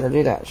do this? Should I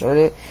do that? Should I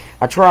do it?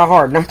 I try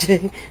hard not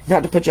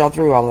to put y'all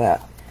through all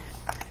that.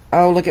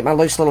 Oh, look at my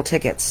loose little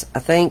tickets. I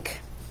think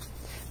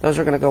those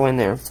are going to go in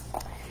there.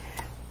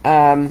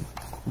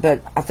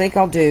 But I think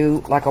I'll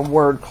do like a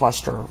word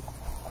cluster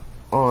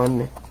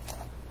on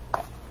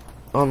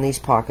these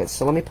pockets.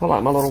 So let me pull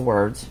out my little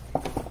words,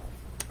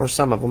 or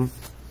some of them,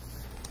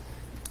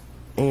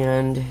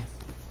 and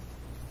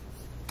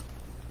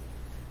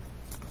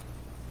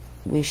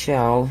we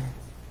shall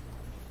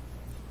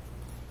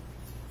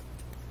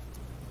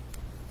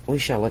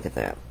look at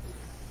that.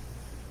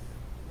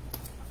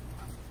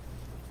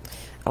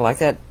 I like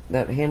that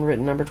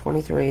handwritten number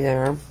 23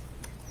 there.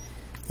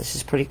 This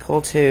is pretty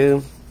cool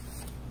too.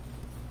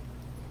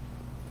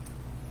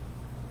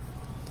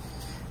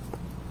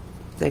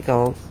 I think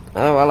I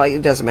like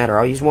it. Doesn't matter.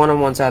 I'll use one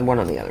on one side, one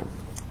on the other,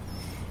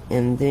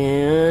 and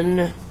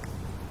then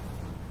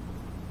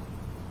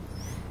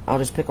I'll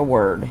just pick a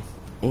word,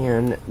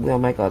 and we'll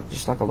make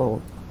just like a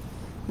little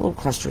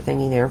cluster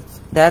thingy there.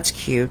 That's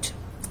cute.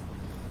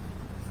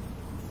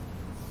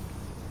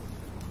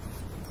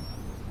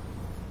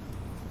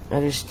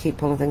 I just keep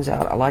pulling things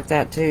out. I like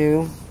that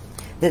too.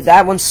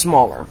 That one's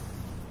smaller.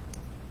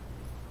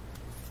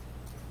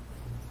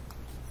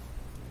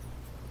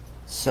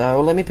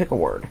 So let me pick a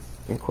word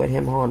and quit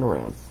him hawing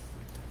around.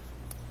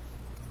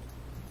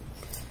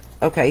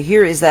 Okay,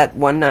 here is that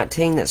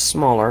 119 that's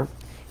smaller,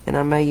 and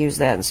I may use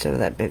that instead of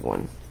that big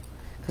one,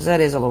 because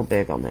that is a little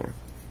big on there.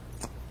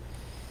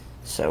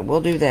 So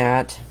we'll do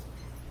that,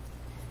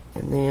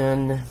 and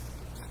then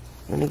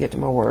let me get to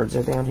my words.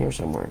 They're down here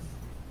somewhere.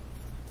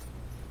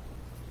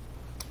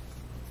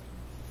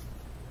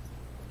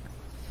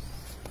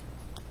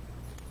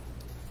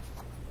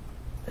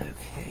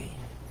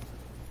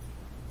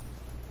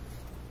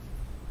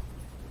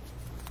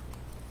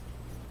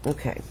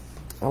 Okay,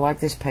 I like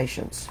this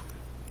patience.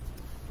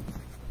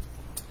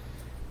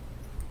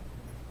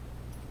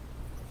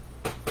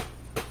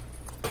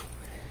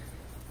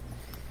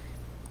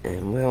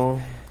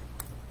 And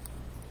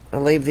I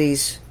leave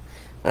these,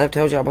 I've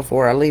told y'all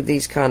before, I leave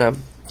these kind of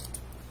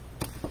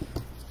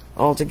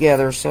all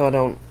together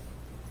so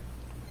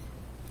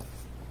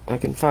I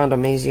can find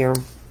them easier.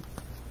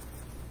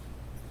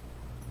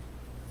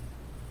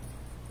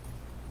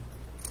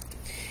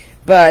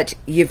 But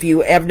if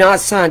you have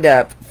not signed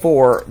up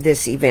for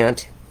this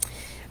event,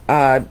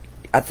 I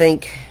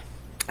think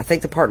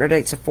the partner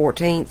date's the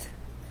 14th.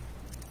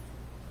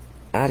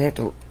 I'd have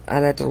to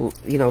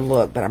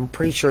look, but I'm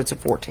pretty sure it's the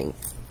 14th.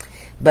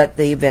 But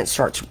the event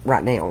starts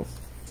right now.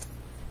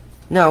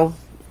 No,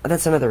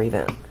 that's another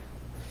event.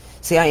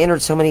 See, I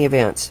entered so many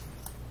events.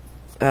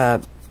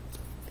 It's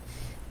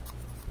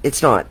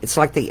not. It's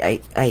like the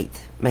 8th,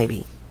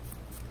 maybe.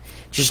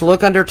 Just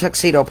look under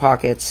Tuxedo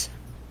Pockets.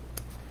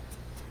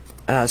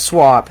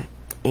 Swap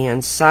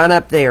and sign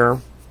up there,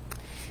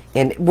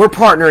 and we're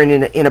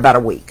partnering in about a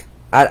week.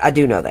 I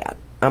do know that.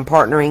 I'm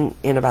partnering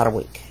in about a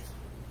week.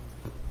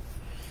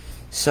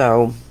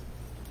 So,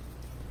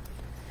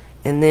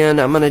 and then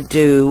I'm going to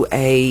do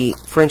a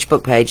French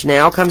book page.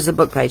 Now comes the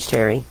book page,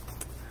 Terry.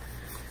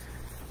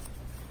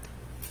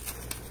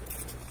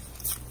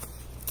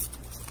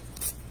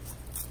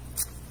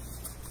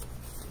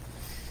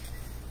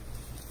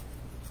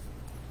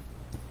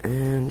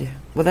 And,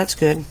 well, that's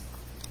good.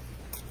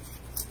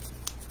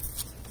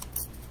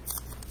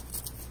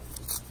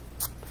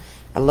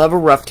 I love a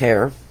rough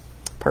tear,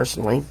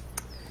 personally,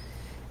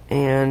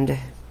 and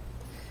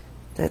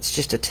that's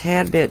just a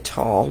tad bit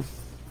tall,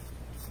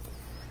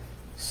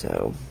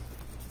 so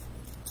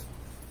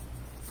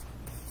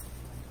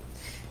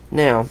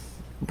now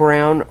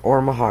brown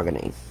or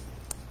mahogany.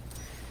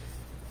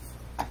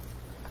 I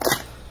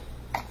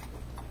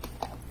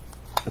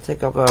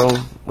think I'll go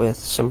with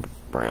some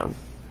brown,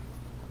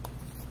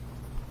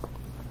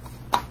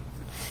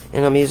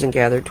 and I'm using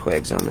gathered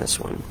twigs on this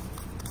one,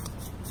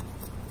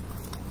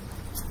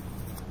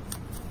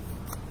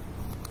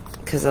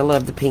 because I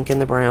love the pink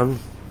and the brown.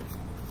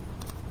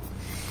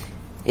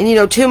 And you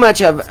know, too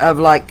much of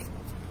like,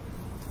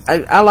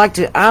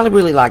 I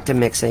really like to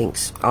mix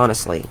inks,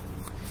 honestly.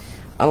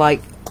 I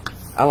like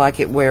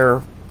it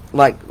where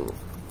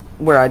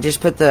I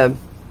just put the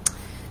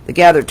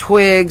gathered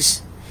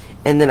twigs,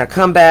 and then I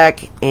come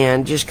back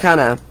and just kind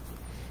of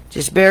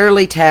just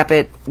barely tap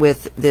it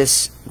with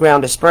this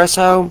ground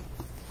espresso,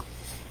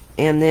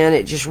 and then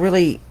it just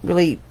really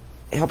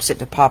helps it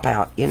to pop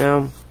out, you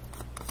know.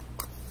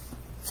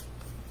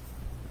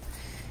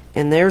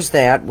 And there's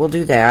that. We'll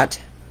do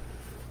that.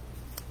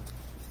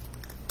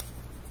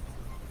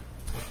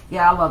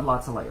 Yeah, I love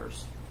lots of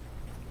layers.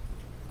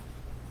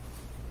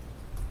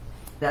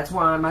 That's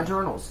why my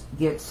journals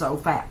get so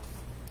fat.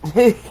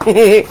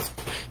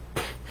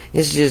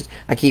 It's just,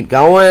 I keep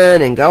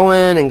going and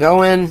going and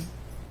going.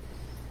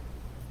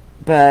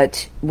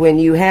 But when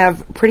you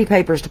have pretty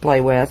papers to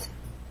play with,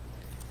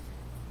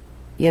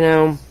 you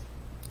know,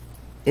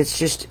 it's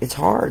just, it's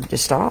hard to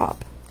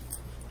stop.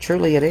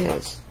 Truly it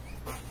is.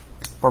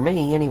 For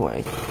me,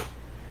 anyway.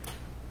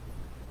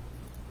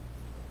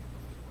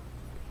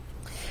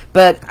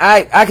 But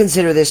I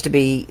consider this to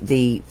be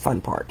the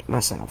fun part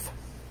myself.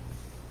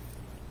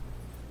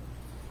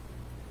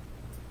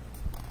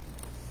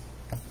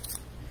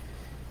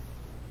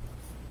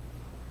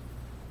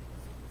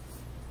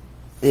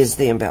 Is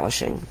the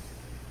embellishing.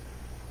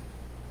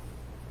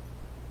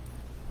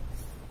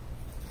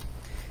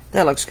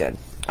 That looks good.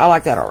 I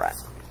like that all right.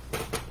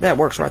 That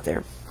works right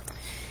there.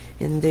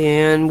 And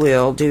then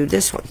we'll do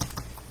this one.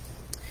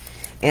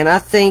 And I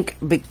think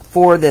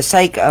for the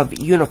sake of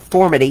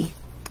uniformity,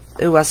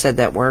 ooh, I said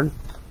that word,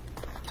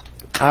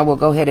 I will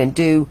go ahead and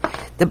do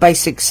the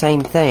basic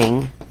same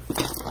thing.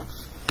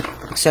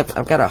 Except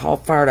I've got a whole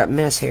fired up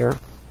mess here.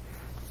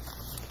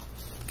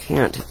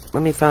 Can't.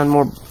 Let me find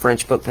more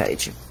French book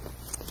page.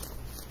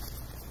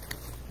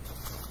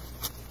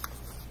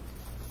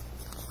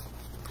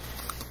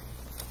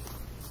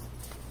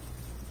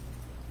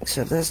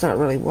 Except that's not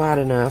really wide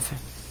enough.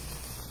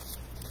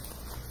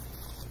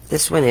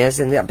 This one is,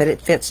 and I bet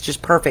it fits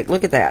just perfect.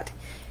 Look at that.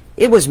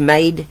 It was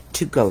made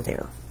to go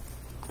there.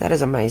 That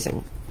is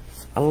amazing.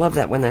 I love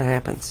that when that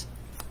happens.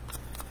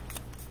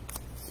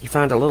 You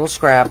find a little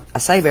scrap. I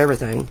save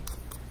everything.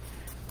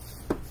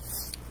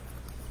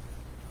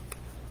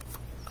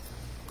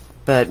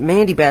 But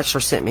Mandy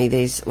Batchelor sent me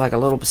these, like a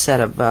little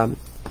set of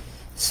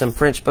some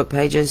French book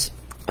pages.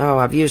 Oh,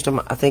 I've used them,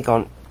 I think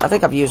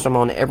I've used them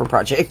on every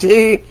project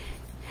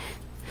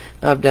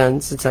I've done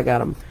since I got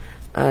them.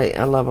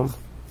 I love them.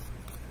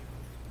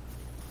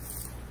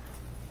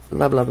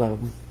 Love, love,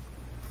 love them.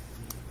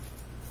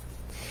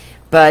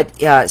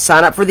 But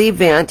sign up for the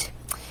event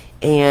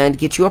and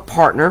get you a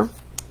partner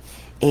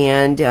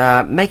and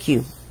make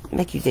you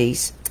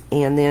these,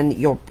 and then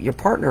your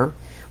partner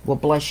will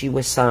bless you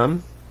with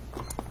some.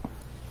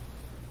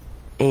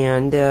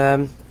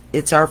 And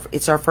it's our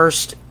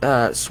first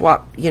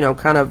swap, you know,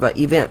 kind of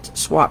event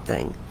swap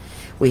thing.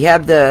 We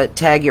have the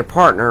Tag Your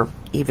Partner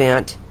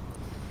event.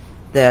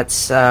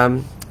 That's I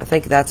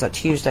think that's a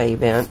Tuesday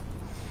event,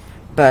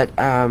 but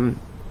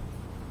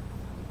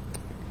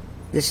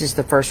this is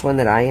the first one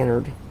that I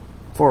entered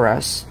for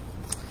us,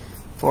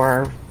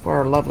 for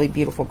our lovely,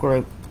 beautiful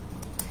group.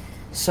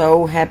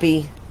 So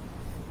happy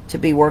to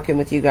be working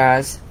with you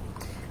guys.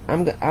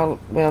 Well,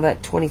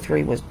 that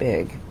 23 was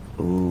big.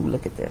 Ooh,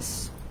 look at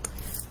this.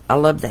 I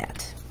love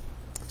that.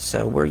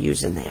 So we're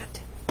using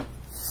that.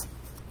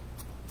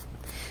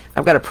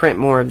 I've got to print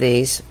more of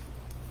these.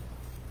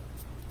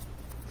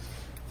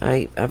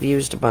 I've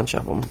used a bunch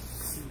of them.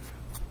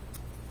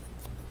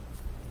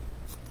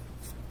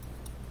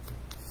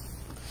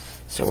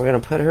 So we're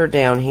going to put her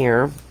down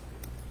here.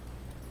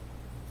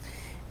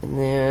 And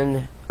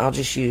then I'll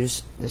just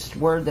use this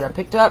word that I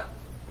picked up.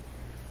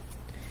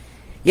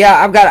 Yeah,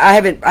 I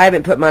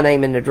haven't put my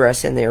name and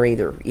address in there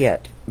either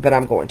yet, but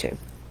I'm going to.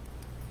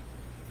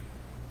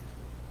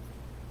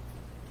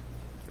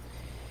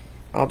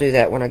 I'll do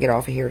that when I get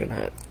off of here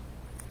tonight.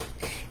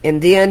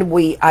 And then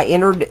I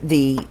entered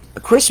the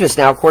Christmas.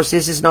 Now, of course,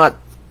 this is not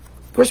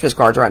Christmas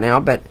cards right now,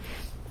 but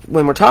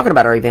when we're talking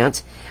about our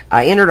events,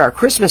 I entered our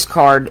Christmas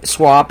card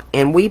swap,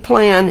 and we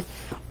plan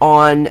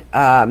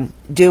on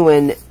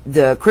doing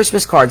the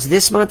Christmas cards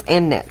this month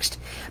and next.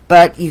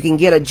 But you can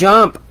get a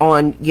jump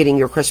on getting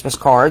your Christmas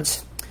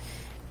cards,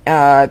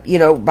 you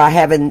know, by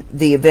having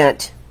the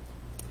event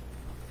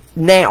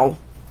now.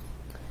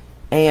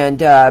 And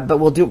but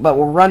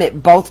we'll run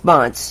it both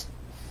months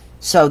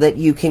so that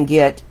you can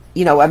get,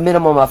 you know, a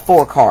minimum of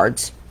 4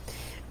 cards.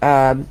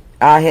 I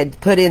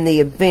had put in the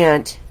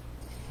event,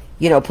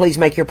 you know, please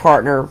make your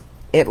partner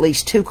at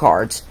least 2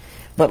 cards.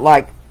 But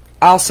like,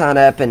 I'll sign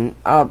up and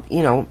I'll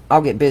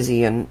get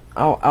busy and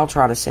I'll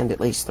try to send at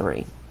least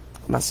 3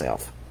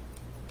 myself.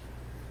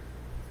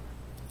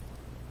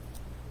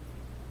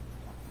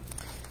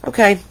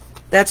 Okay,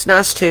 that's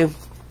nice too.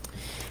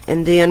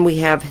 And then we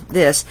have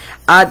this.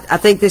 I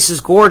think this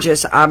is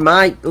gorgeous. I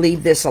might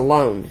leave this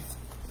alone.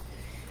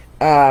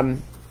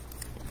 But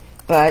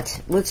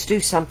let's do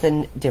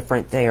something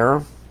different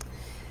there.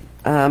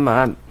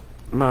 Won't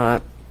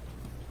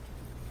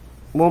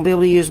be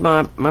able to use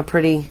my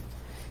pretty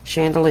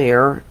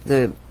chandelier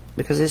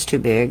because it's too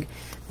big.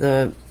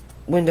 The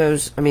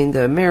windows, I mean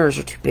the mirrors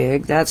are too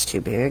big. That's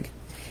too big.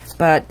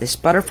 But this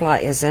butterfly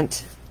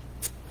isn't.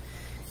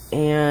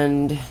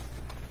 And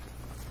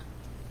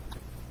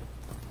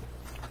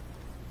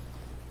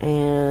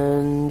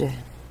let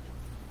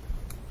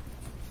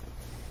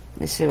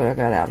me see what I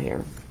got out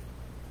here.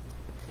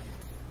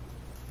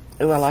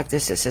 Oh, I like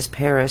this. It says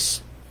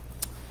Paris.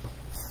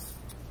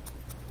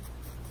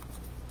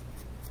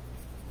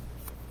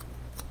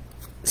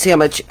 see how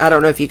much, I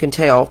don't know if you can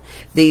tell.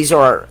 These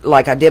are,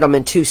 like, I did them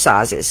in 2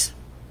 sizes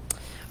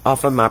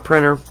off of my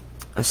printer.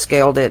 I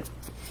scaled it.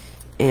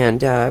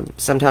 And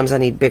sometimes I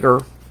need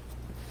bigger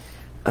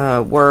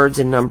words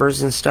and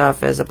numbers and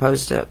stuff as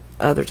opposed to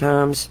other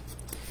times.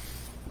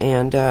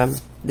 And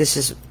this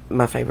is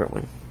my favorite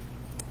one.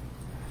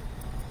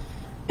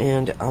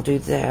 And I'll do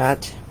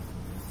that.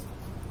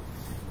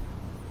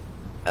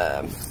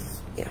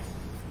 Yeah.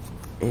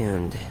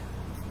 And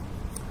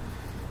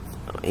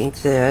I'll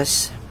ink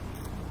this.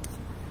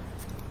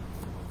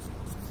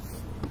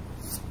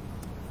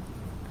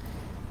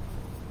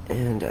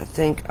 And I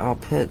think I'll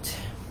put...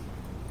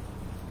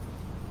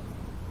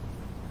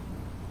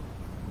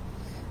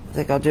 I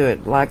think I'll do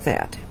it like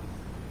that.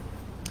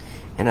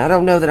 And I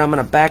don't know that I'm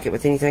going to back it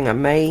with anything. I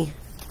may...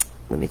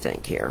 Let me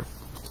think here.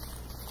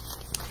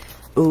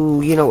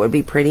 Ooh, you know what would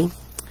be pretty?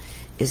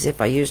 Is if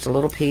I used a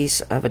little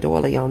piece of a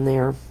doily on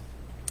there.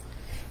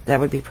 That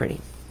would be pretty.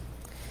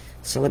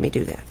 So let me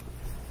do that.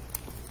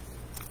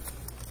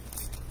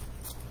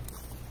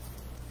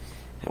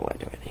 Now what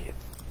do I need?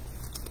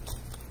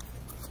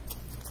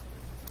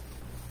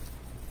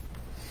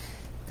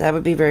 That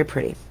would be very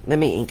pretty. Let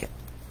me ink it.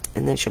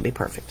 And then she'll be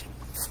perfect.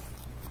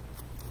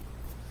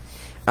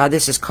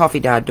 This is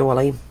coffee dyed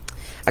doily.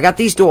 I got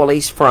these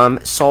doilies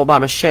from Sold by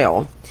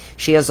Michelle.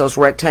 She has those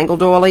rectangle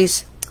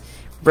doilies.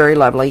 Very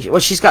lovely. Well,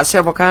 she's got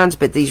several kinds,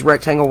 but these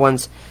rectangle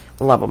ones,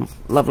 love them.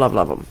 Love, love,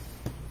 love them.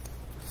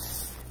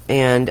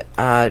 And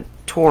I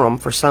tore them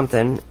for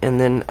something, and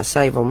then I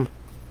save them.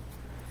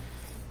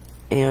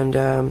 And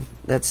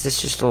that's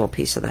just a little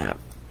piece of that.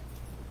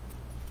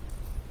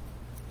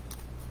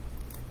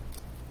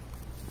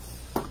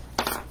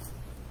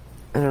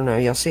 I don't know.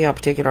 Y'all see how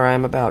particular I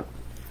am about...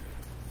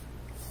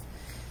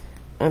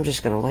 I'm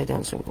just going to lay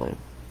down some glue.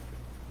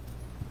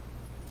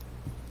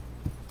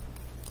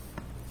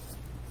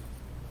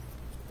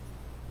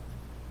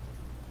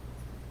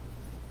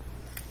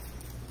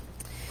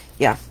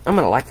 Yeah, I'm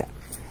going to like that.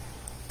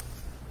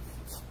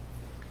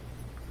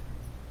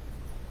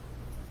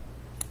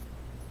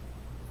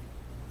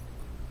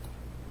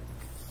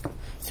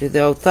 Do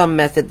the old thumb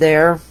method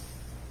there.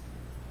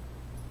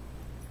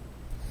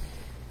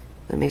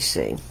 Let me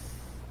see.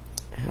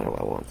 How do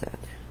I want that?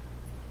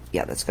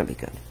 Yeah, that's going to be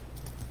good.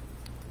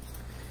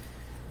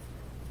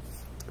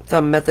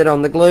 Thumb method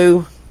on the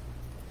glue.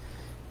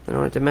 I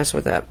don't have to mess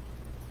with that.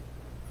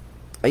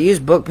 I use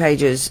book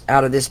pages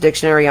out of this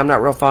dictionary I'm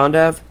not real fond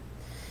of.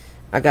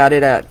 I got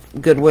it at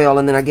Goodwill,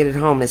 and then I get it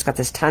home and it's got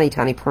this tiny,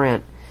 tiny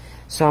print.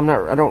 So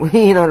I don't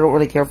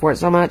really care for it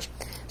so much.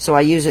 So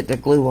I use it to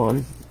glue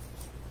on,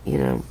 you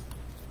know.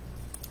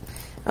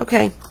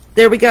 Okay,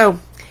 there we go.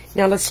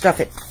 Now let's stuff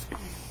it.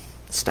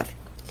 Stuff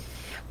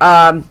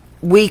it.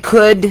 We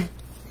could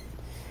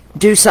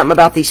do something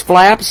about these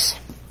flaps.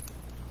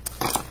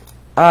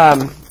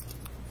 Oh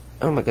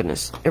my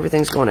goodness,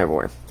 everything's going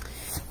everywhere.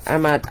 I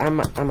might.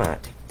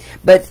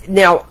 But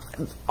now,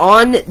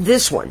 on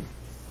this one,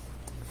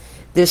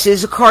 this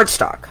is a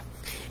cardstock.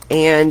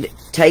 And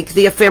take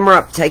the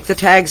ephemera, take the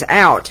tags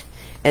out,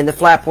 and the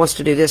flap wants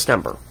to do this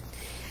number.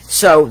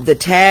 So the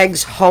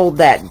tags hold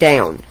that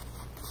down.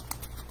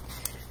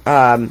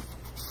 You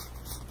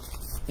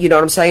know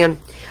what I'm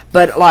saying?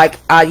 But like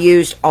I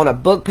used on a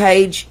book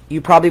page, you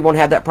probably won't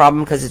have that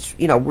problem because it's,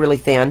 you know, really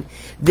thin.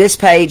 This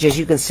page, as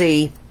you can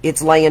see,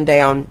 it's laying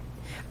down.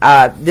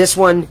 This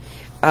one,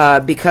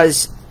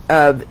 because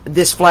of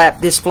this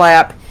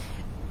flap,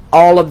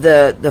 all of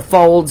the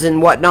folds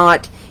and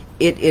whatnot,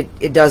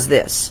 it does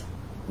this,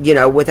 you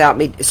know, without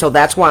me. So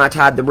that's why I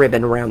tied the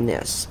ribbon around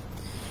this.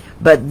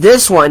 But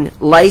this one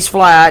lays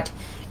flat.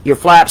 Your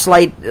flaps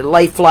lay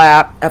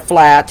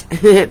flat.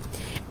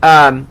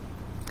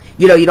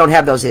 You know, you don't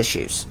have those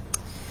issues.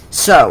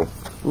 So,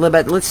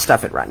 let's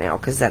stuff it right now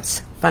because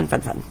that's fun.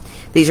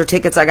 These are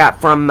tickets I got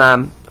from,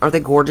 aren't they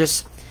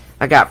gorgeous?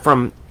 I got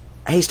from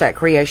Haystack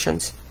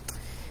Creations.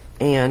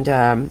 And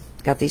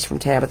got these from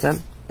Tabitha.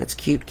 That's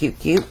cute.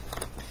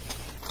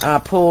 I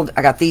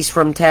got these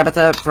from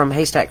Tabitha from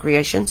Haystack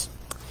Creations.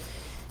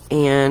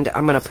 And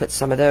I'm going to put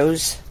some of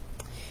those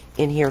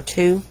in here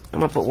too. I'm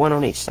going to put one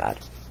on each side.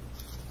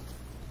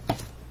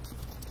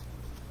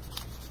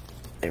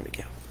 There we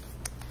go.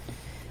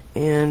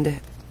 And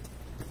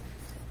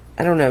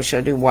I don't know, should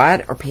I do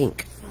white or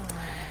pink?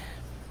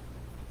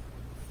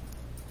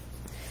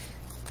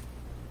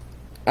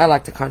 I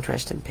like the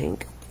contrast in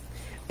pink.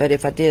 But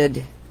if I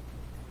did,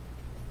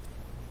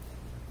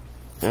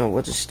 oh,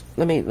 we'll just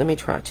let me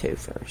try two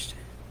first.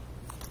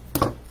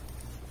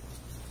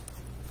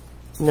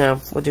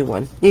 No, we'll do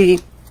one.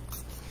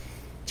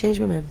 Change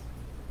my mind.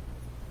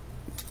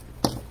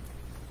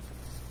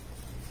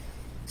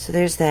 So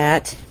there's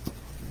that.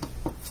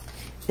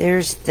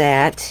 There's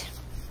that.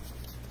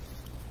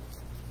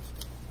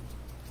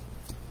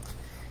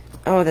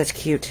 Oh, that's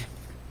cute.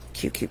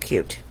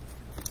 Cute.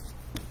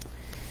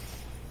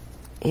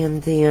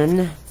 And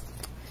then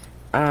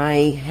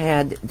I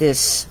had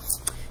this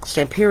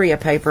Stamperia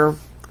paper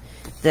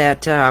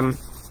that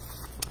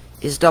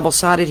is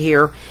double-sided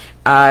here.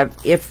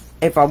 If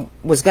if I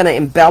was going to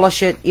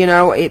embellish it, you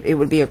know, it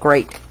would be a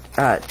great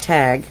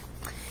tag.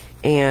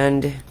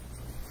 And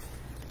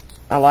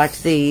I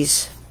liked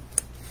these,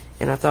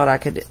 and I thought I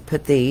could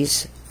put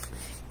these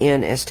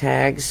in as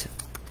tags,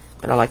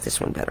 but I like this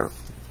one better.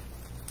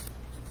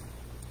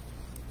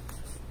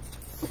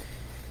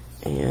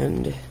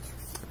 And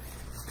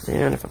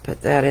then if I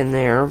put that in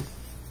there,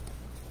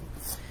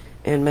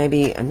 and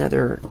maybe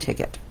another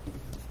ticket.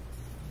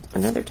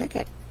 Another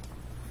ticket.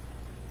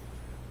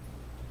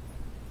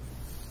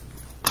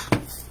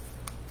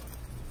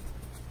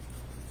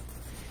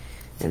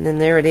 And then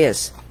there it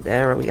is.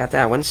 There, we got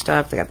that one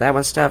stuffed. I got that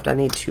one stuffed. I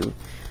need to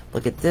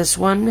look at this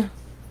one.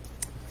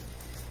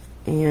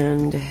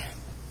 And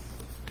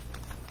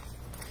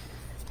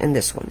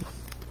this one.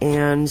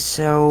 And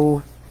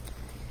so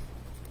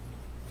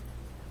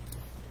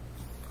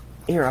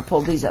here, I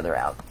pulled these other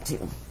out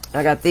too.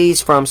 I got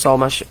these from Soul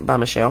by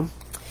Michelle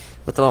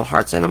with the little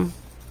hearts in them.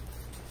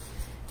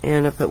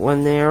 And I put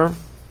one there.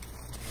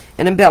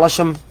 And embellish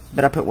them,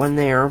 but I put one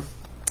there.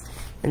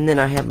 And then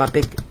I have my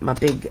big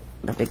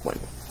one.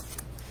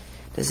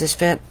 Does this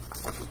fit?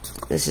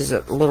 This is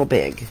a little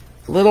big.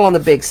 A little on the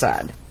big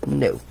side.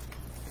 No.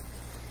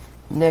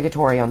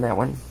 Negatory on that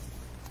one.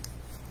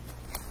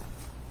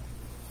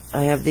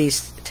 I have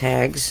these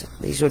tags.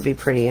 These would be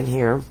pretty in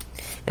here.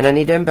 And I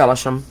need to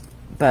embellish them.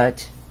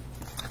 But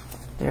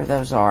there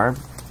those are.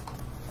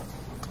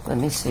 Let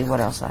me see what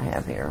else I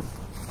have here.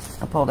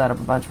 I pulled out a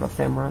bunch of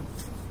ephemera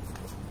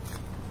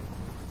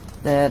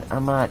that I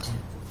might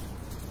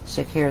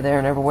stick here, there,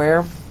 and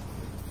everywhere.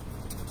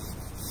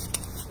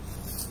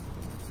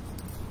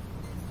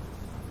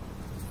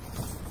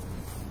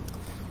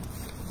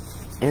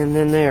 And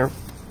then there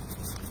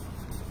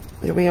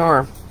we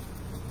are.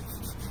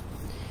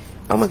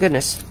 Oh my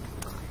goodness,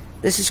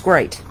 this is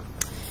great.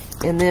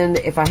 And then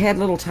if I had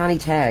little tiny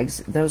tags,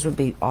 those would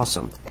be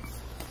awesome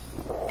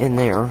in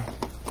there.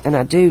 And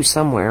I do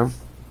somewhere.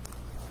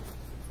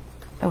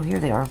 Oh, here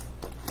they are.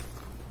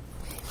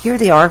 Here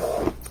they are.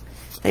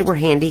 They were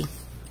handy.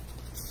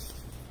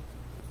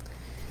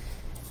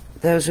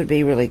 Those would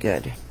be really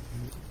good.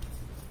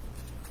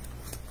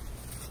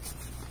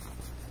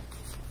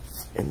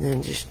 And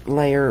then just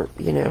layer,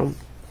 you know,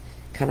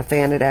 kind of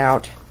fan it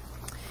out.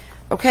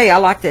 Okay, I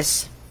like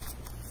this.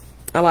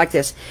 I like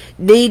this.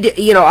 Need,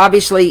 you know,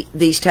 obviously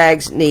these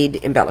tags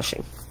need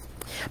embellishing.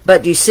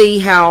 But do you see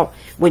how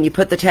when you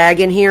put the tag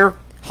in here,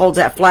 holds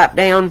that flap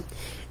down?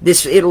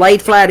 It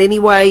laid flat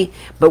anyway,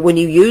 but when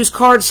you use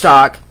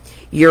cardstock,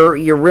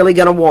 you're really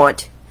going to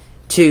want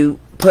to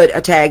put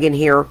a tag in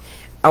here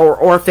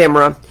or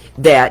ephemera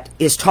that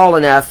is tall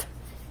enough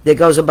that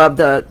goes above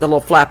the little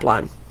flap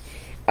line.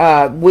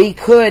 We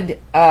could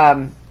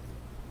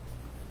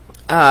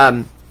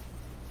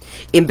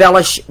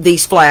embellish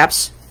these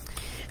flaps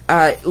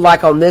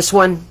like on this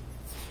one.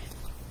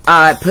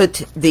 I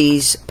put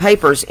these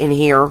papers in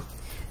here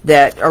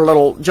that are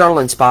little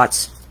journaling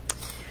spots.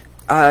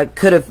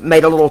 Could have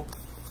made a little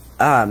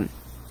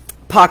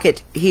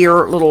pocket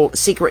here, little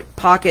secret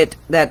pocket.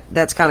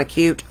 That's kind of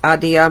cute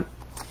idea.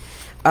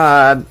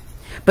 But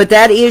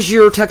that is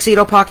your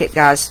tuxedo pocket,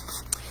 guys.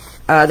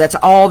 That's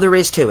all there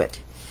is to it.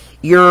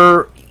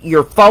 You're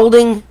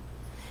folding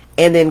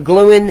and then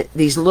gluing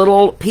these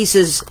little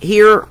pieces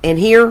here and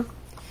here,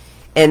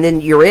 and then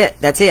you're it.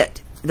 That's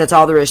it. That's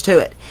all there is to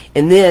it.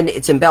 And then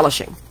it's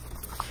embellishing.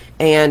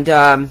 And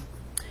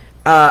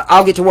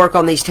I'll get to work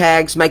on these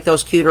tags, make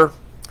those cuter.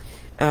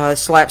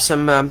 Slap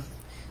some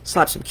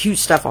cute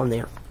stuff on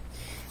there.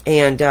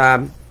 And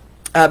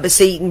but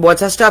see,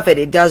 once I stuff it,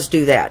 it does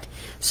do that.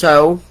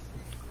 So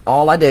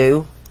all I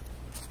do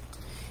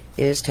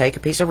is take a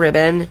piece of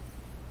ribbon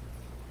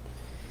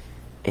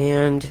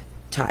and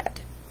tie it,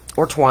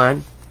 or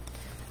twine,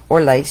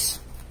 or lace.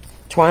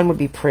 Twine would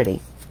be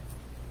pretty.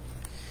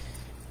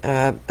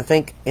 I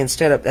think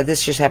instead of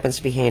this, just happens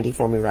to be handy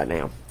for me right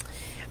now,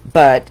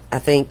 but I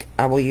think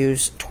I will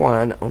use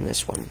twine on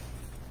this one.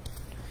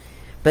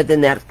 But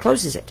then that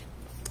closes it,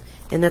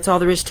 and that's all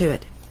there is to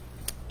it.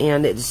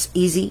 And it's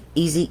easy,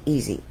 easy,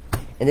 easy.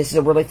 And this is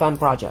a really fun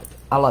project.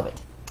 I love it.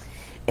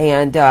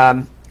 And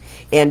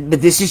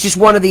but this is just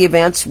one of the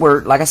events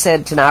where, like I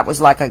said, tonight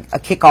was like a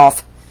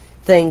kickoff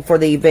thing for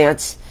the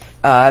events.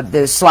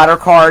 The slider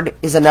card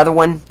is another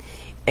one,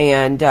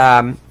 and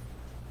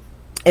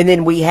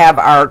then we have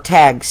our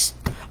tags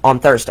on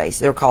Thursdays.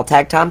 They're called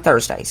Tag Time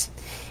Thursdays.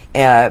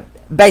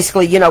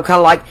 Basically, you know, kind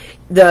of like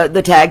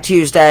the Tag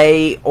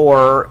Tuesday,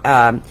 or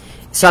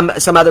some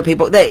other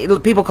people.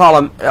 People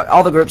call them.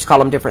 All the groups call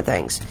them different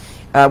things.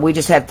 We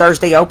just had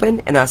Thursday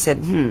open, and I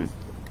said,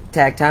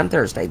 Tag Time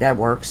Thursday. That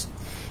works.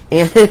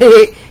 And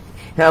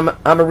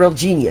I'm a real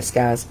genius,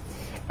 guys.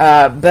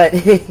 But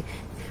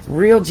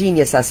real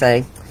genius, I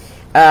say.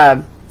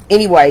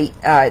 Anyway,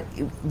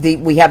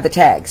 we have the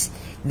tags.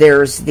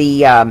 There's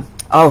the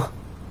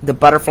the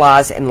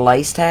butterflies and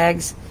lace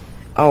tags.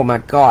 Oh my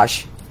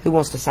gosh, who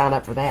wants to sign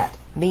up for that?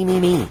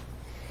 Me.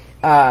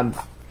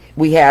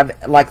 We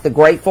have like the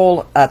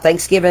grateful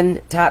Thanksgiving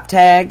type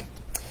tag.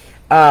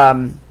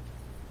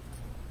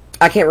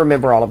 I can't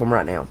remember all of them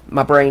right now.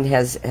 My brain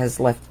has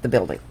left the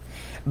building.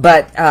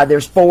 But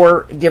there's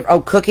 4 different...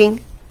 Oh,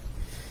 cooking.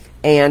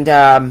 And,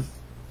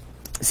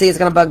 see, it's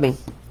going to bug me.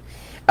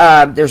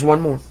 There's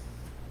one more.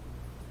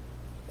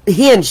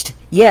 Hinged.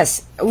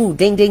 Yes. Ooh,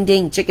 ding, ding,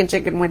 ding. Chicken,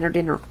 chicken, winter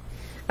dinner.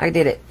 I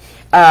did it.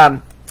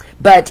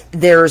 But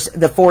there's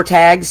the 4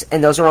 tags,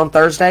 and those are on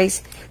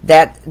Thursdays.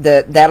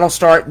 That'll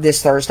start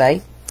this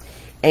Thursday.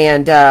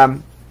 And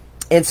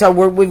so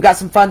we've got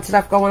some fun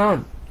stuff going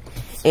on.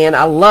 And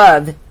I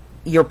love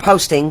your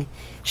posting,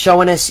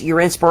 showing us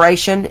your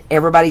inspiration.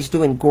 Everybody's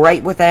doing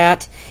great with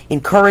that,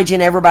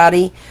 encouraging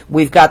everybody.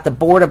 We've got the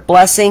board of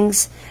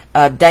blessings,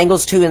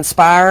 Dangles to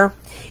Inspire.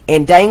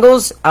 And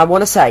Dangles, I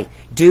want to say,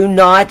 do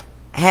not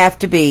have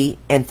to be,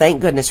 and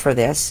thank goodness for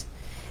this,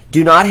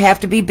 do not have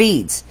to be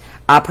beads.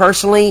 I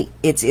personally,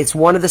 it's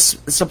one of the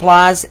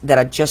supplies that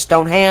I just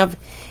don't have,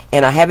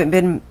 and I haven't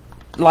been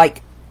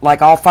like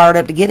all fired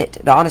up to get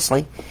it,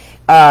 honestly.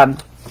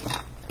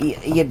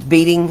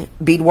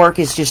 Beadwork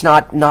is just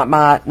not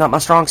my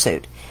strong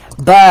suit.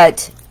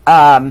 But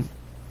the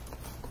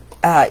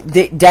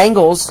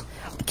Dangles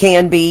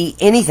can be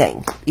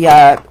anything.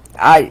 Yeah,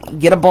 I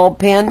get a bulb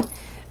pen,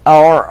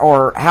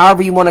 or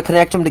however you want to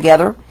connect them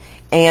together,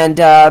 and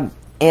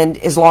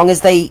as long as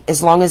they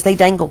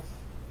dangle,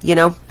 you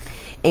know.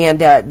 And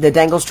the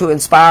Dangles to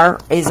Inspire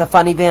is a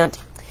fun event,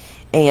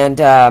 and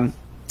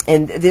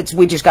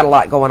we just got a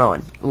lot going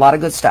on, a lot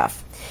of good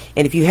stuff.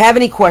 And if you have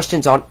any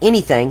questions on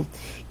anything,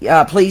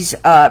 please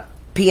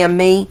PM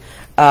me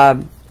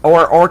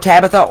or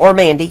Tabitha or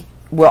Mandy.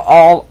 We'll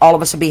all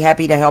of us will be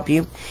happy to help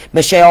you.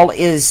 Michelle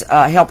is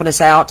helping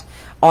us out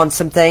on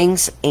some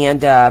things,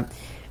 and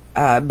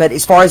but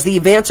as far as the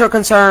events are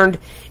concerned,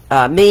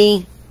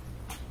 me,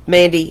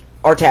 Mandy,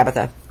 or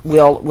Tabitha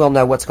will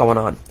know what's going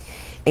on.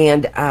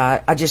 And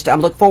I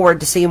look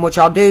forward to seeing what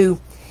y'all do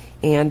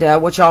and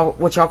what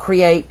y'all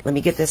create. Let me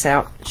get this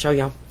out, show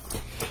y'all.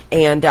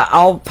 And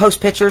I'll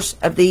post pictures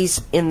of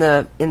these in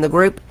the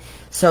group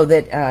so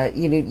that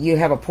you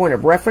have a point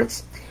of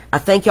reference. I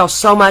thank y'all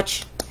so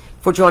much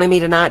for joining me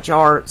tonight. Y'all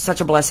are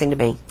such a blessing to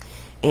me,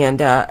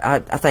 and I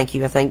thank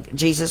you. I thank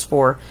Jesus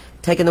for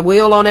taking the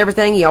wheel on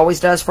everything. He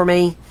always does for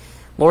me.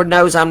 Lord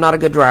knows I'm not a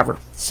good driver,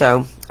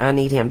 so I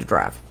need him to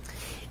drive.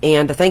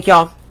 And I thank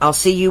y'all. I'll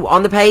see you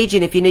on the page,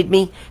 and if you need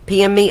me,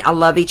 PM me. I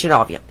love each and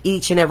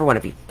every one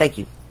of you. Thank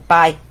you.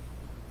 Bye.